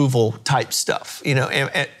approval type stuff. You know,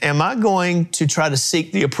 am I going to try to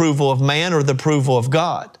seek the approval of man or the approval of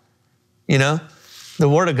God? You know? The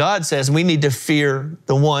Word of God says we need to fear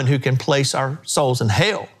the one who can place our souls in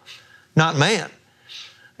hell, not man.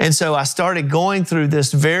 And so I started going through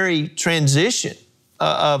this very transition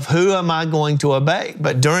of who am I going to obey?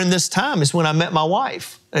 But during this time is when I met my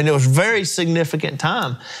wife. And it was a very significant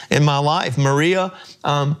time in my life. Maria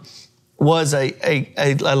was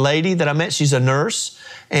a lady that I met. She's a nurse.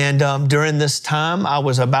 And during this time, I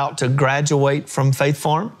was about to graduate from Faith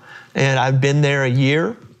Farm. And I'd been there a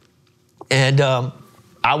year. And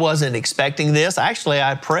I wasn't expecting this. Actually,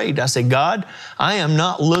 I prayed. I said, God, I am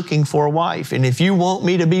not looking for a wife. And if you want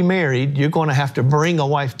me to be married, you're going to have to bring a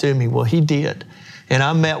wife to me. Well, He did. And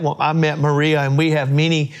I met Maria, and we have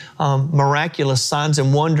many miraculous signs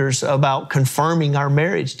and wonders about confirming our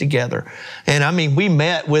marriage together. And I mean, we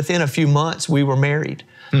met within a few months, we were married.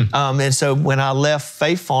 And so when I left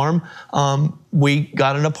Faith Farm, we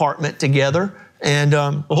got an apartment together. And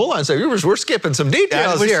well, hold on a second. We're skipping some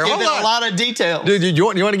details here. Hold on. A lot of details. Do you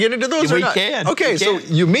want to get into those or not? We can. Okay, so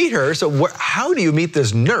you meet her. So how do you meet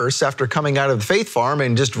this nurse after coming out of the Faith Farm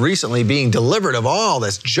and just recently being delivered of all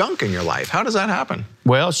this junk in your life? How does that happen?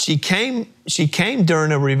 Well, she came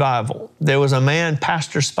during a revival. There was a man,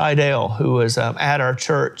 Pastor Spidell, who was at our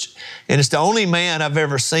church. And it's the only man I've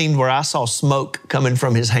ever seen where I saw smoke coming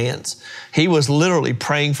from his hands. He was literally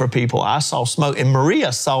praying for people. I saw smoke, and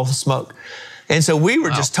Maria saw the smoke. And so we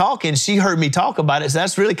were just talking. She heard me talk about it. So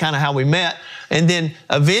that's really kind of how we met. And then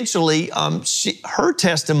eventually, her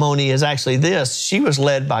testimony is actually this. She was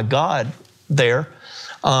led by God there.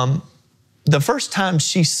 The first time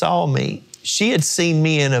she saw me, she had seen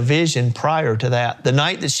me in a vision prior to that. The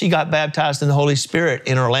night that she got baptized in the Holy Spirit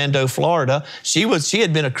in Orlando, Florida, she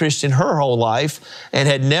had been a Christian her whole life and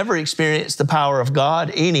had never experienced the power of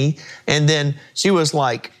God any. And then she was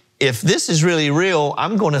like, if this is really real,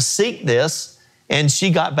 I'm going to seek this. And she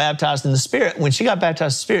got baptized in the Spirit. When she got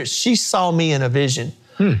baptized in the Spirit, she saw me in a vision.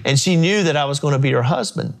 And she knew that I was going to be her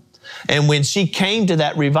husband. And when she came to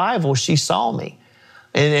that revival, she saw me.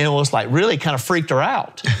 And it was like really kind of freaked her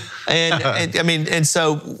out. And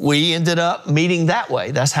so we ended up meeting that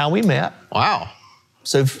way. That's how we met. Wow.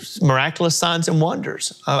 So miraculous signs and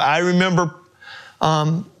wonders. I remember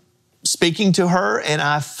speaking to her, and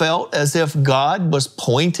I felt as if God was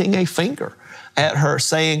pointing a finger at her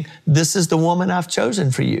saying, this is the woman I've chosen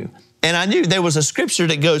for you. And I knew there was a scripture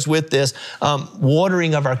that goes with this,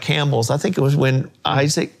 watering of our camels. I think it was when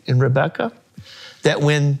Isaac and Rebekah, that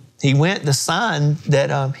when he went, the sign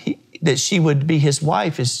that, that she would be his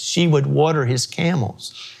wife is she would water his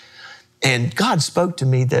camels. And God spoke to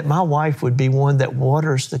me that my wife would be one that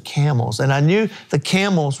waters the camels. And I knew the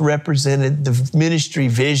camels represented the ministry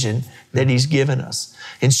vision that He's given us.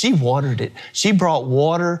 And she watered it. She brought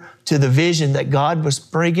water to the vision that God was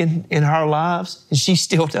bringing in our lives, and she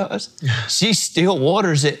still does. She still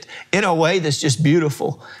waters it in a way that's just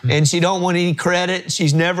beautiful. And she don't want any credit.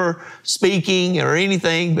 She's never speaking or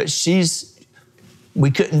anything, but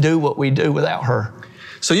we couldn't do what we do without her.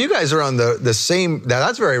 So you guys are on the same, now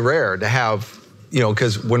that's very rare to have, you know,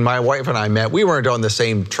 because when my wife and I met, we weren't on the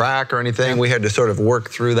same track or anything. We had to sort of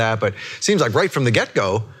work through that, but it seems like right from the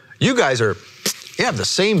get-go, you guys you have the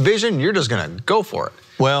same vision, you're just gonna go for it.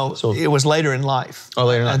 Well, it was later in life. Oh,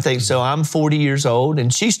 later in life. I think so. I'm 40 years old,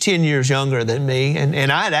 and she's 10 years younger than me.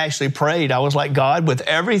 And I had actually prayed. I was like, God, with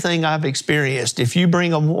everything I've experienced, if you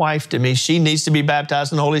bring a wife to me, she needs to be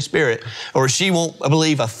baptized in the Holy Spirit, or she won't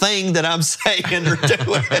believe a thing that I'm saying or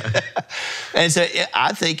doing. And so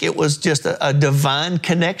I think it was just a divine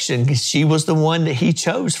connection. She was the one that He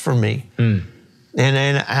chose for me.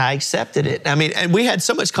 And I accepted it. I mean, and we had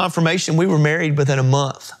so much confirmation. We were married within a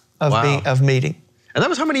month of meeting. And that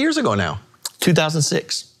was how many years ago now?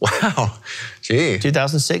 2006. Wow, gee.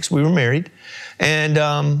 2006, we were married.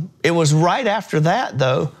 And it was right after that,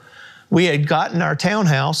 though, we had gotten our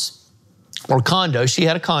townhouse or condo. She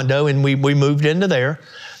had a condo, and we moved into there.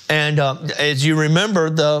 And as you remember,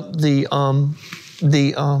 the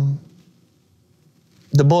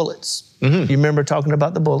bullets. You remember talking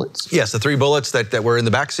about the bullets? Yes, the 3 bullets that were in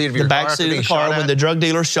the back seat of your car. The back seat of the car when the drug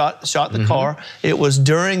dealer shot the car. It was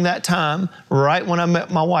during that time, right when I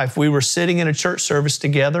met my wife. We were sitting in a church service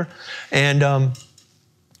together, and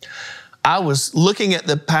I was looking at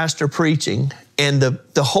the pastor preaching, and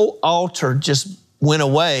the whole altar just went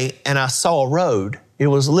away, and I saw a road. It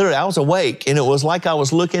was literally, I was awake, and it was like I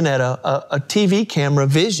was looking at a TV camera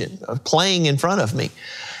vision playing in front of me.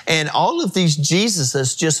 And all of these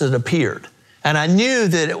Jesuses just had appeared. And I knew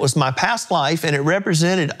that it was my past life, and it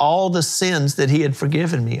represented all the sins that He had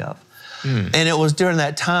forgiven me of. And it was during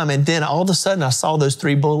that time, and then all of a sudden I saw those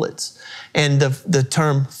 3 bullets. And the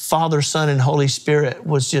term Father, Son, and Holy Spirit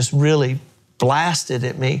was just really blasted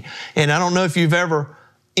at me. And I don't know if you've ever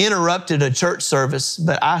interrupted a church service,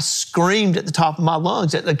 but I screamed at the top of my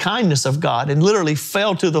lungs at the kindness of God and literally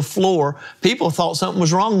fell to the floor. People thought something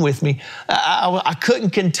was wrong with me. I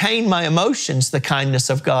couldn't contain my emotions, the kindness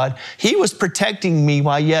of God. He was protecting me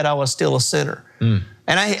while yet I was still a sinner. And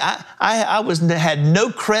I had no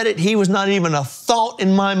credit. He was not even a thought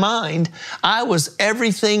in my mind. I was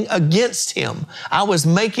everything against Him. I was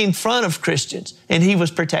making fun of Christians, and He was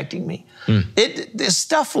protecting me.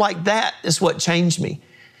 Stuff like that is what changed me.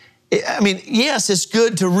 I mean, yes, it's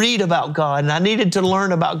good to read about God, and I needed to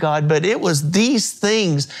learn about God, but it was these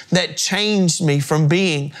things that changed me from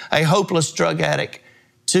being a hopeless drug addict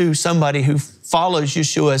to somebody who follows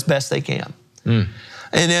Yeshua as best they can. And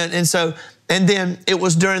then it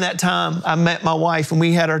was during that time I met my wife, and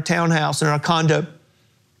we had our townhouse and our condo.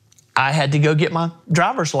 I had to go get my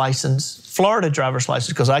driver's license, Florida driver's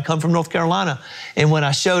license, because I come from North Carolina. And when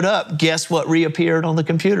I showed up, guess what reappeared on the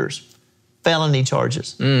computers? Felony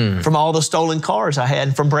charges from all the stolen cars I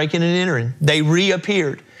had from breaking and entering. They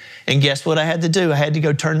reappeared. And guess what I had to do? I had to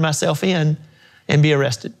go turn myself in and be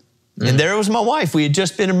arrested. And there was my wife. We had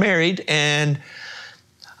just been married, and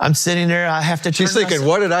I'm sitting there. I have to turn She's thinking,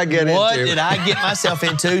 what did I get into? What did I get myself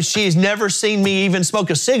into? She's never seen me even smoke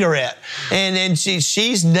a cigarette. And then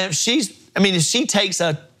I mean, if she takes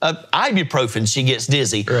a ibuprofen, she gets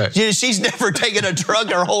dizzy. Right. You know, she's never taken a drug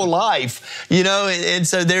her whole life, you know, and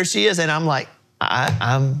so there she is. And I'm like,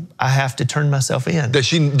 I have to turn myself in.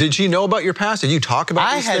 Did she know about your past? Did you talk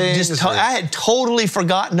about these things? I had totally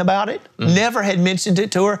forgotten about it, never had mentioned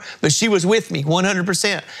it to her, but she was with me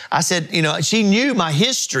 100%. I said, you know, she knew my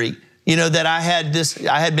history, you know, that I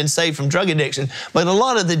had been saved from drug addiction, but a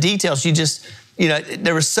lot of the details, she just, you know,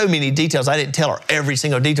 there were so many details. I didn't tell her every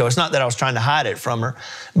single detail. It's not that I was trying to hide it from her.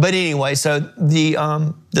 But anyway, so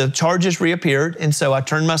the charges reappeared, and so I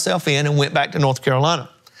turned myself in and went back to North Carolina.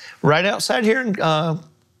 Right outside here in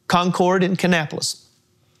Concord and Kannapolis.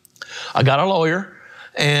 I got a lawyer,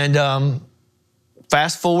 and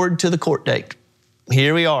fast forward to the court date.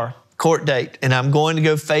 Here we are, court date, and I'm going to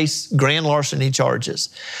go face grand larceny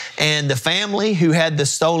charges. And the family who had the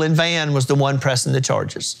stolen van was the one pressing the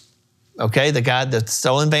charges. Okay, the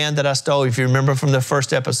stolen van that I stole, if you remember from the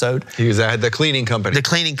first episode. He was at the cleaning company. The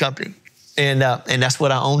cleaning company. And that's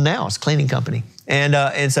what I own now, it's a cleaning company.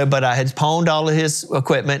 And so, but I had pawned all of his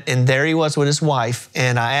equipment, and there he was with his wife.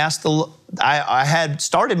 And I asked I had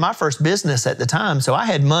started my first business at the time, so I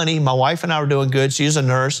had money. My wife and I were doing good. She was a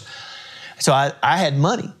nurse. So I had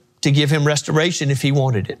money to give him restoration if he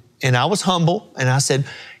wanted it. And I was humble, and I said,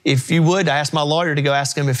 if you would, I asked my lawyer to go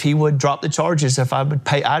ask him if he would drop the charges, if I would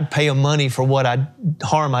pay, I'd pay him money for what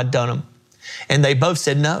harm I'd done him. And they both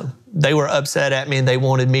said no. They were upset at me, and they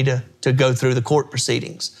wanted me to go through the court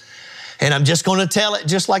proceedings. And I'm just going to tell it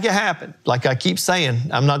just like it happened. Like I keep saying,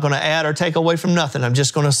 I'm not going to add or take away from nothing. I'm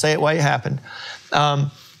just going to say it the way it happened.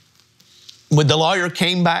 When the lawyer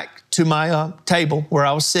came back to my table where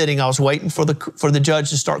I was sitting, I was waiting for the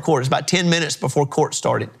judge to start court. It was about 10 minutes before court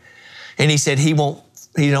started. And he said, he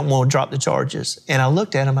don't want to drop the charges. And I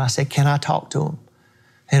looked at him, I said, can I talk to him?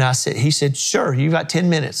 And he said, sure, you've got 10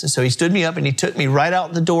 minutes. And so he stood me up and he took me right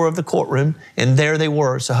out the door of the courtroom. And there they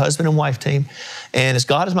were. It's a husband and wife team. And as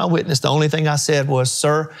God is my witness, the only thing I said was,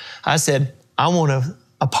 sir, I said, I want to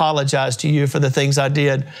apologize to you for the things I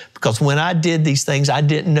did, because when I did these things, I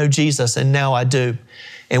didn't know Jesus, and now I do.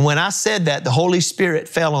 And when I said that, the Holy Spirit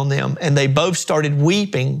fell on them, and they both started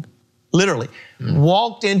weeping, literally,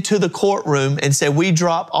 walked into the courtroom and said, we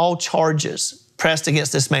drop all charges pressed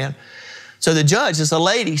against this man. So the judge, as a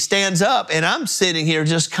lady, stands up, and I'm sitting here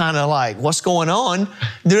just kind of like, what's going on?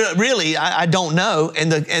 Really, I don't know.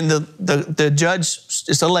 And the judge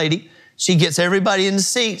is a lady. She gets everybody in the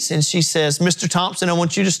seats, and she says, Mr. Thompson, I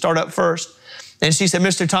want you to start up first. And she said,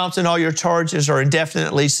 Mr. Thompson, all your charges are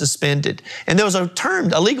indefinitely suspended. And there was a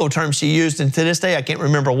legal term she used, and to this day, I can't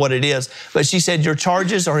remember what it is, but she said, your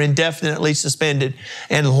charges are indefinitely suspended.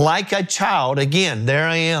 And like a child, again, there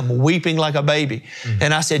I am, weeping like a baby.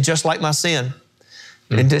 And I said, just like my sin.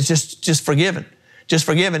 And just forgiven, just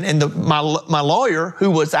forgiven. And my lawyer,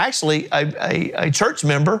 who was actually a church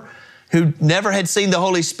member, who never had seen the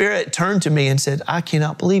Holy Spirit, turned to me and said, I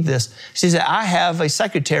cannot believe this. She said, I have a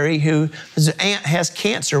secretary whose aunt has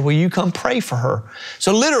cancer. Will you come pray for her?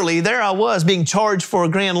 So literally, there I was being charged for a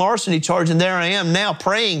grand larceny charge, and there I am now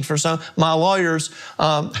praying for my lawyer's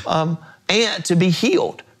aunt to be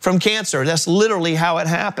healed from cancer. That's literally how it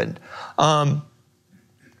happened.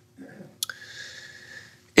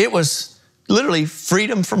 It was literally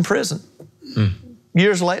freedom from prison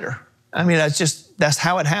years later. I mean, that's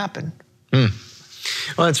how it happened.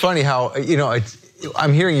 Well, it's funny how,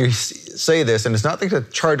 I'm hearing you say this, and it's not that the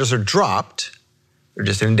charges are dropped, they're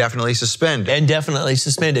just indefinitely suspended. Indefinitely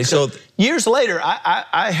suspended. So years later,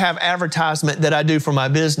 I have advertisement that I do for my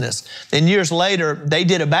business. And years later, they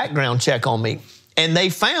did a background check on me, and they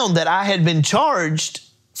found that I had been charged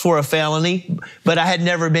for a felony, but I had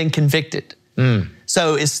never been convicted.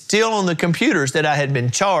 So it's still on the computers that I had been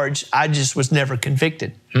charged. I just was never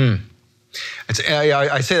convicted.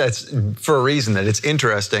 I say that for a reason, that it's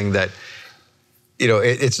interesting that,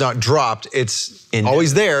 it's not dropped. It's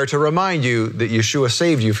always there to remind you that Yeshua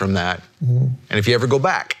saved you from that. And if you ever go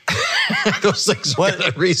back, those things will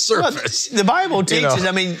resurface. Well, the Bible teaches,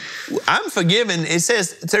 I mean, I'm forgiven. It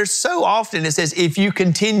says, there's so often it says, if you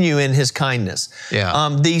continue in his kindness,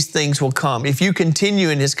 these things will come. If you continue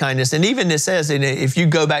in his kindness, and even it says, if you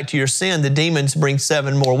go back to your sin, the demons bring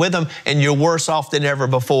 7 more with them, and you're worse off than ever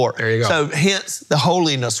before. There you go. So hence the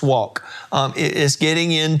holiness walk is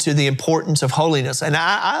getting into the importance of holiness. And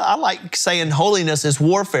I like saying holiness is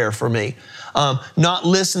warfare for me. Not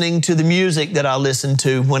listening to the music that I listened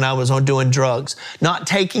to when I was doing drugs, not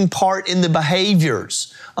taking part in the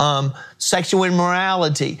behaviors, sexual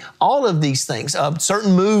immorality, all of these things,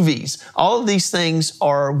 certain movies, all of these things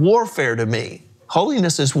are warfare to me.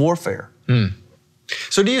 Holiness is warfare.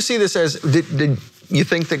 So do you see this as, did you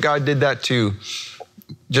think that God did that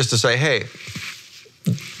just to say, hey,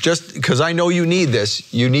 just because I know you need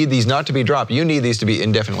this, you need these not to be dropped, you need these to be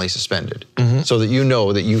indefinitely suspended, so that you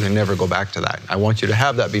know that you can never go back to that. I want you to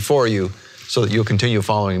have that before you so that you'll continue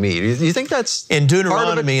following me. Do you think that's in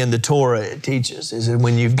Deuteronomy in the Torah, it teaches, is that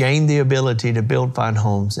when you've gained the ability to build fine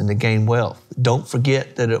homes and to gain wealth, don't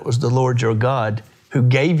forget that it was the Lord your God who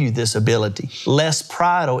gave you this ability. Lest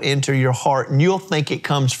pride will enter your heart and you'll think it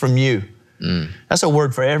comes from you. That's a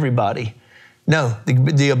word for everybody. No,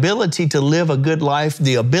 the ability to live a good life,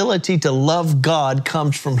 the ability to love God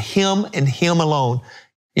comes from Him and Him alone.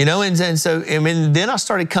 And so, then I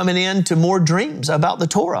started coming into more dreams about the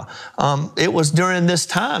Torah. It was during this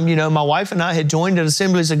time, my wife and I had joined an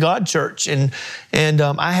Assemblies of God church, and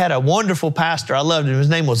I had a wonderful pastor. I loved him. His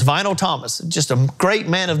name was Rodney Thompson, just a great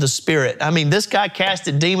man of the Spirit. I mean, this guy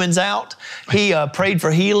casted demons out. He prayed for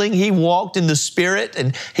healing. He walked in the Spirit,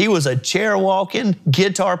 and he was a chair walking,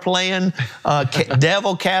 guitar playing,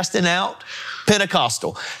 devil casting out.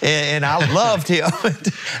 Pentecostal, and I loved him.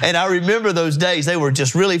 And I remember those days. They were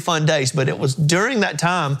just really fun days, but it was during that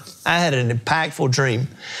time I had an impactful dream.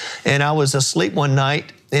 And I was asleep one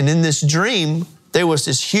night, and in this dream, there was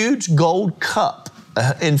this huge gold cup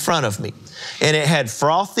in front of me, and it had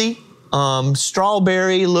frothy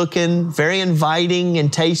strawberry looking, very inviting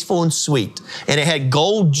and tasteful and sweet. And it had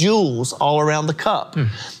gold jewels all around the cup.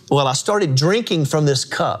 Well, I started drinking from this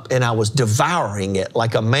cup and I was devouring it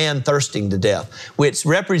like a man thirsting to death, which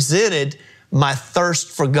represented my thirst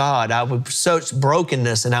for God. I was such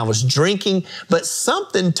brokenness and I was drinking, but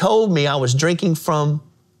something told me I was drinking from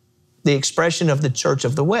the expression of the Church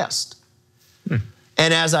of the West.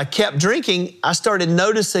 And as I kept drinking, I started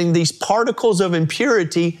noticing these particles of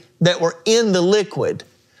impurity that were in the liquid.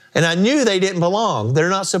 And I knew they didn't belong. They're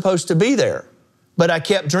not supposed to be there. But I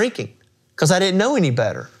kept drinking because I didn't know any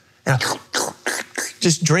better. And I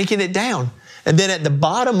just drinking it down. And then at the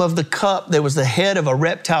bottom of the cup, there was the head of a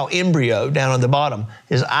reptile embryo down on the bottom.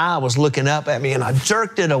 His eye was looking up at me and I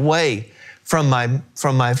jerked it away from my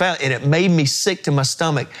mouth, and it made me sick to my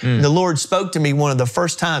stomach. The Lord spoke to me one of the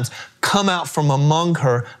first times, come out from among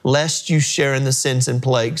her, lest you share in the sins and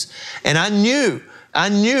plagues. And I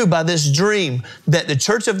knew by this dream that the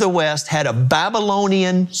Church of the West had a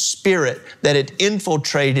Babylonian spirit that had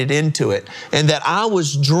infiltrated into it, and that I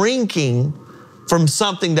was drinking from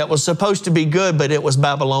something that was supposed to be good, but it was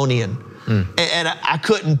Babylonian. And I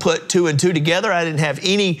couldn't put two and two together. I didn't have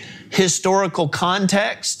any historical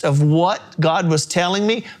context of what God was telling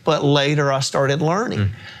me, but later I started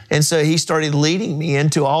learning. And so He started leading me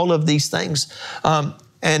into all of these things.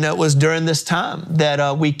 And it was during this time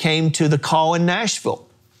that we came to the call in Nashville.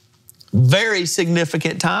 Very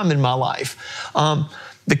significant time in my life.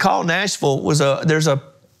 The call in Nashville was there's a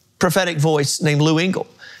prophetic voice named Lou Engle,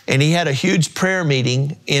 and he had a huge prayer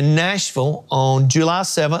meeting in Nashville on July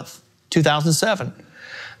 7th, 2007.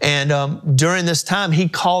 And during this time, he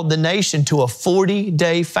called the nation to a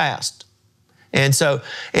 40-day fast. And so,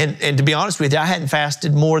 and to be honest with you, I hadn't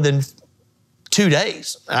fasted more than 2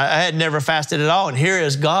 days. I had never fasted at all. And here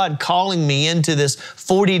is God calling me into this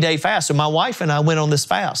 40-day fast. So my wife and I went on this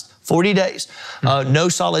fast, 40 days, no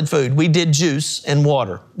solid food. We did juice and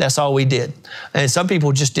water. That's all we did. And some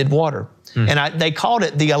people just did water. And they called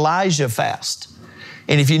it the Elijah fast.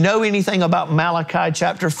 And if you know anything about Malachi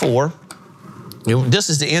chapter 4, this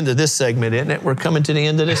is the end of this segment, isn't it? We're coming to the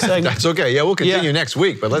end of this segment. That's okay. Yeah, we'll continue next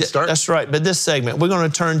week, but let's start. That's right. But this segment, we're going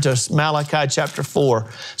to turn to Malachi chapter 4.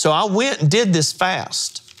 So I went and did this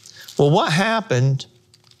fast. Well, what happened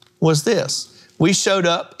was this. We showed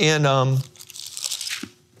up in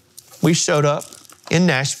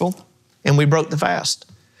Nashville, and we broke the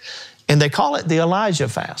fast. And they call it the Elijah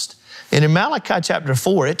fast. And in Malachi chapter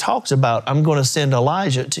 4, it talks about, I'm going to send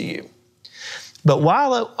Elijah to you. But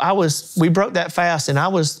while we broke that fast, and I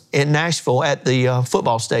was in Nashville at the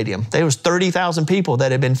football stadium. There was 30,000 people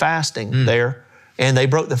that had been fasting there, and they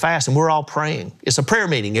broke the fast, and we're all praying. It's a prayer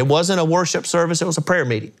meeting. It wasn't a worship service. It was a prayer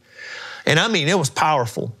meeting. And I mean, it was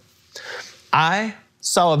powerful. I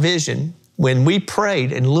saw a vision when we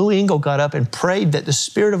prayed, and Lou Engle got up and prayed that the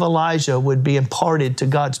spirit of Elijah would be imparted to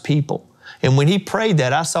God's people. And when he prayed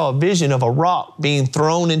that, I saw a vision of a rock being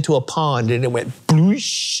thrown into a pond, and it went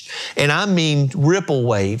bloosh. And I mean, ripple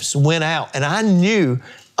waves went out. And I knew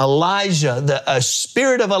Elijah, a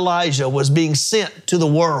spirit of Elijah was being sent to the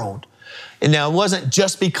world. And now it wasn't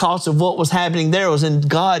just because of what was happening there, it was in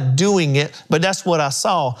God doing it, but that's what I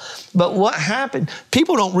saw. But what happened,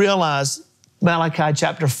 people don't realize Malachi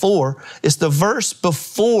chapter 4, it's the verse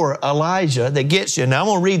before Elijah that gets you. Now I'm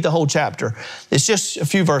going to read the whole chapter. It's just a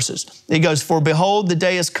few verses. It goes, for behold, the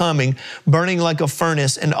day is coming, burning like a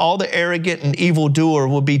furnace, and all the arrogant and evildoer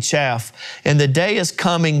will be chaff. And the day is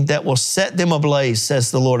coming that will set them ablaze,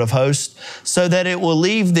 says the Lord of hosts, so that it will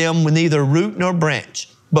leave them with neither root nor branch.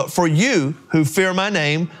 But for you who fear my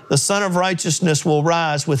name, the Son of Righteousness will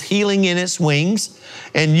rise with healing in its wings,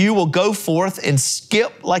 and you will go forth and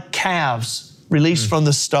skip like calves released from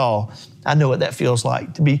the stall. I know what that feels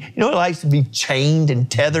like to be, you know what it likes to be chained and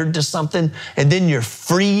tethered to something, and then you're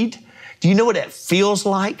freed? Do you know what that feels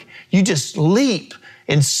like? You just leap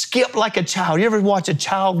and skip like a child. You ever watch a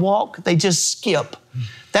child walk? They just skip.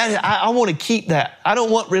 I want to keep that. I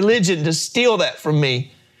don't want religion to steal that from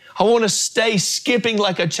me. I want to stay skipping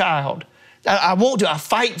like a child. I want to. I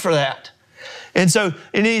fight for that. And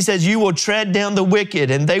then he says, you will tread down the wicked,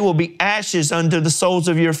 and they will be ashes under the soles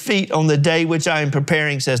of your feet on the day which I am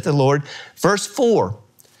preparing, says the Lord. Verse 4,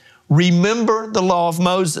 remember the law of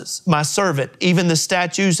Moses, my servant, even the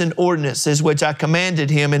statutes and ordinances which I commanded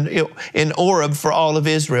him in Oreb for all of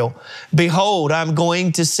Israel. Behold, I'm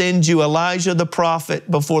going to send you Elijah the prophet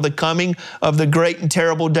before the coming of the great and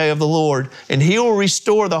terrible day of the Lord. And he will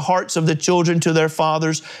restore the hearts of the children to their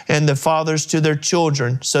fathers and the fathers to their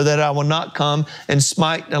children, so that I will not come and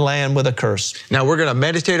smite the land with a curse. Now we're going to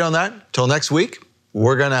meditate on that till next week.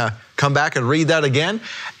 we're going to come back and read that again.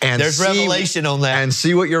 And there's revelation on that. And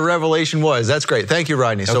see what your revelation was. That's great. Thank you,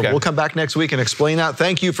 Rodney. So Okay. we'll come back next week and explain that.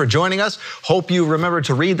 Thank you for joining us. Hope you remember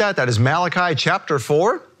to read that. That is Malachi chapter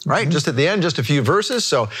 4, right? Just at the end, just a few verses.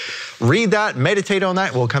 So read that, meditate on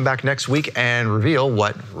that. We'll come back next week and reveal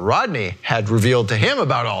what Rodney had revealed to him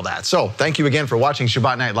about all that. So thank you again for watching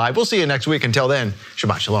Shabbat Night Live. We'll see you next week. Until then,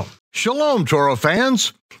 Shabbat Shalom. Shalom, Torah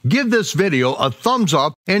fans. Give this video a thumbs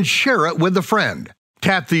up and share it with a friend.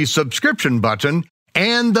 Tap the subscription button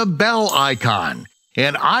and the bell icon.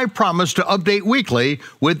 And I promise to update weekly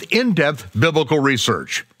with in-depth biblical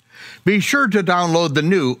research. Be sure to download the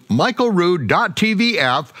new michaelrood.tv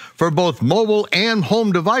app for both mobile and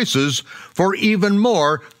home devices for even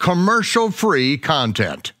more commercial-free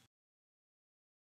content.